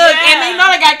 exactly. Look, and you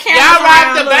know they got cameras. Y'all robbed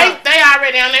around, the look. bank. They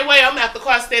already on their way. I'm out the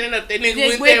car standing up. That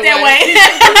nigga went that way.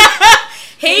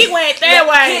 He went that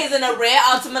way. He's in a red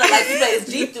Altima like he plays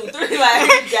Jeep through 3. Like,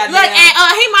 look, and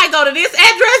he might go to this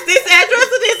address,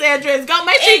 or this address. Go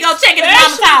make sure you go check it in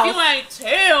mama's house. You ain't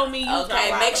tell me. Okay,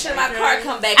 make sure my car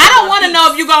come back. I don't want to know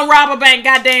if you gonna rob a bank.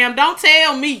 Goddamn, don't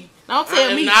tell me. Don't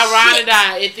tell me. I'm not riding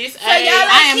down at this age.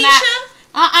 I am not.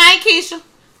 I ain't Keisha.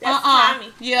 That's Tommy.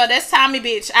 Yeah, that's Tommy,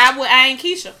 bitch. I ain't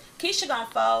Keisha. Keisha gonna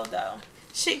fold though.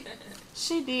 She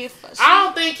did. I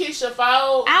don't think Keisha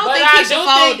fold. I don't but think I Keisha do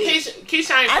folded. think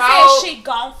Keisha ain't I fold. said she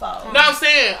gon' fold. No, I'm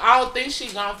saying I don't think she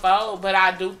gonna fold, but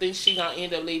I do think she gonna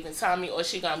end up leaving Tommy, or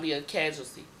she gonna be a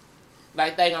casualty.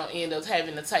 Like they gonna end up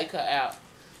having to take her out.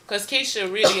 Cause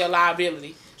Keisha really a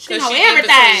liability. She know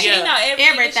everything. She know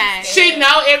everything. She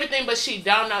know everything, but she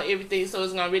don't know everything, so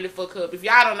it's gonna really fuck her up. If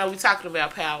y'all don't know, we talking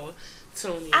about power.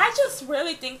 Tune in. I just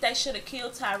really think they should have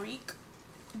killed Tyreek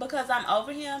because I'm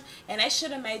over him, and they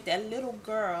should have made that little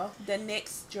girl the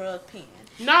next drug pen.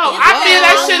 No, I feel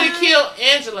they should have killed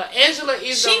Angela. Angela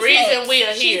is the She's reason next. we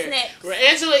are She's here. next.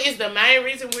 Angela is the main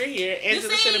reason we're here.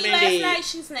 Angela should have been last dead. night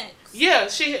she's next.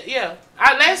 Yeah,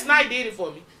 last night did it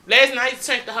for me. Last night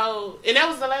turned the whole, and that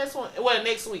was the last one. Well,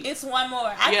 next week. It's one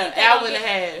more. I think hour and a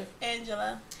half.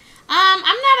 Angela. I'm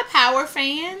not a Power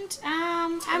fan.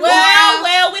 I'm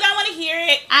well, we don't want to hear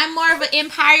it. I'm more of an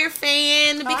Empire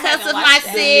fan because haven't of my watched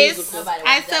that. sis. Nobody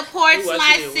I watched that. support Who watched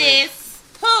my it? sis.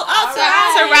 Who?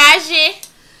 Taraji.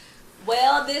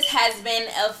 Well, this has been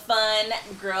a fun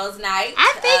girls' night.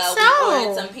 I think so. We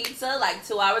ordered some pizza like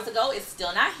 2 hours ago. It's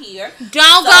still not here.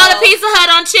 Don't go to Pizza Hut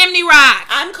on Chimney Rock.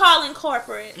 I'm calling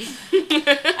corporate.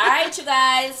 All right, you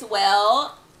guys.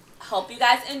 Well, hope you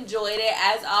guys enjoyed it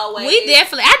as always.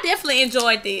 I definitely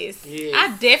enjoyed this. Yes.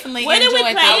 I definitely Where did enjoyed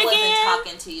we play this. I wasn't again?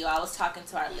 talking to you. I was talking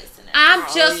to our listeners. I'm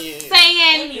just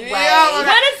saying. Anyway,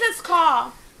 What is this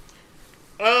called?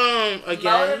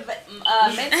 Again.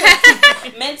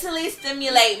 Mentally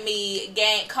Stimulate Me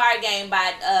card game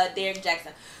by Derrick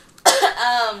Jaxn.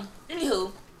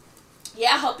 Anywho, yeah,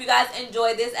 I hope you guys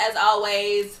enjoyed this as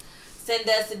always. Send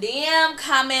us a DM,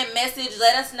 comment, message.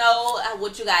 Let us know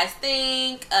what you guys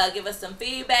think. Give us some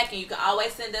feedback, and you can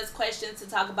always send us questions to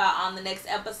talk about on the next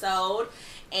episode.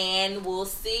 And we'll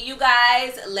see you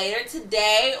guys later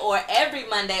today or every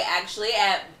Monday, actually,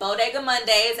 at Bodega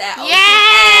Mondays at Ocean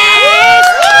Yes!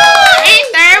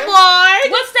 And Third Ward.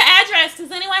 What's the address?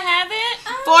 Does anyone have it?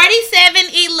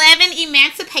 4711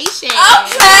 Emancipation.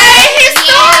 Okay,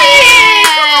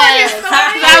 Yes.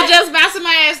 I was just bouncing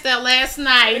my ass there last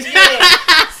night.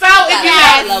 So if you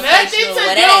have nothing location to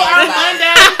or do on whatever.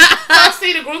 Monday, come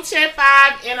see the group chat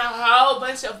 5 and a whole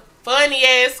bunch of funny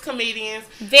ass comedians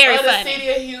Very of the funny. city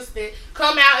of Houston.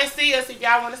 Come out and see us if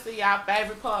y'all want to see y'all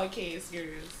favorite podcast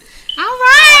girls. All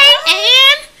right,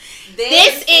 and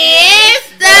this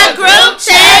is the Group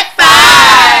Chat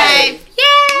 5.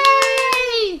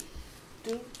 Yay!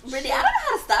 Brittany, I don't know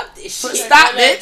how to stop this shit. Stop, bitch.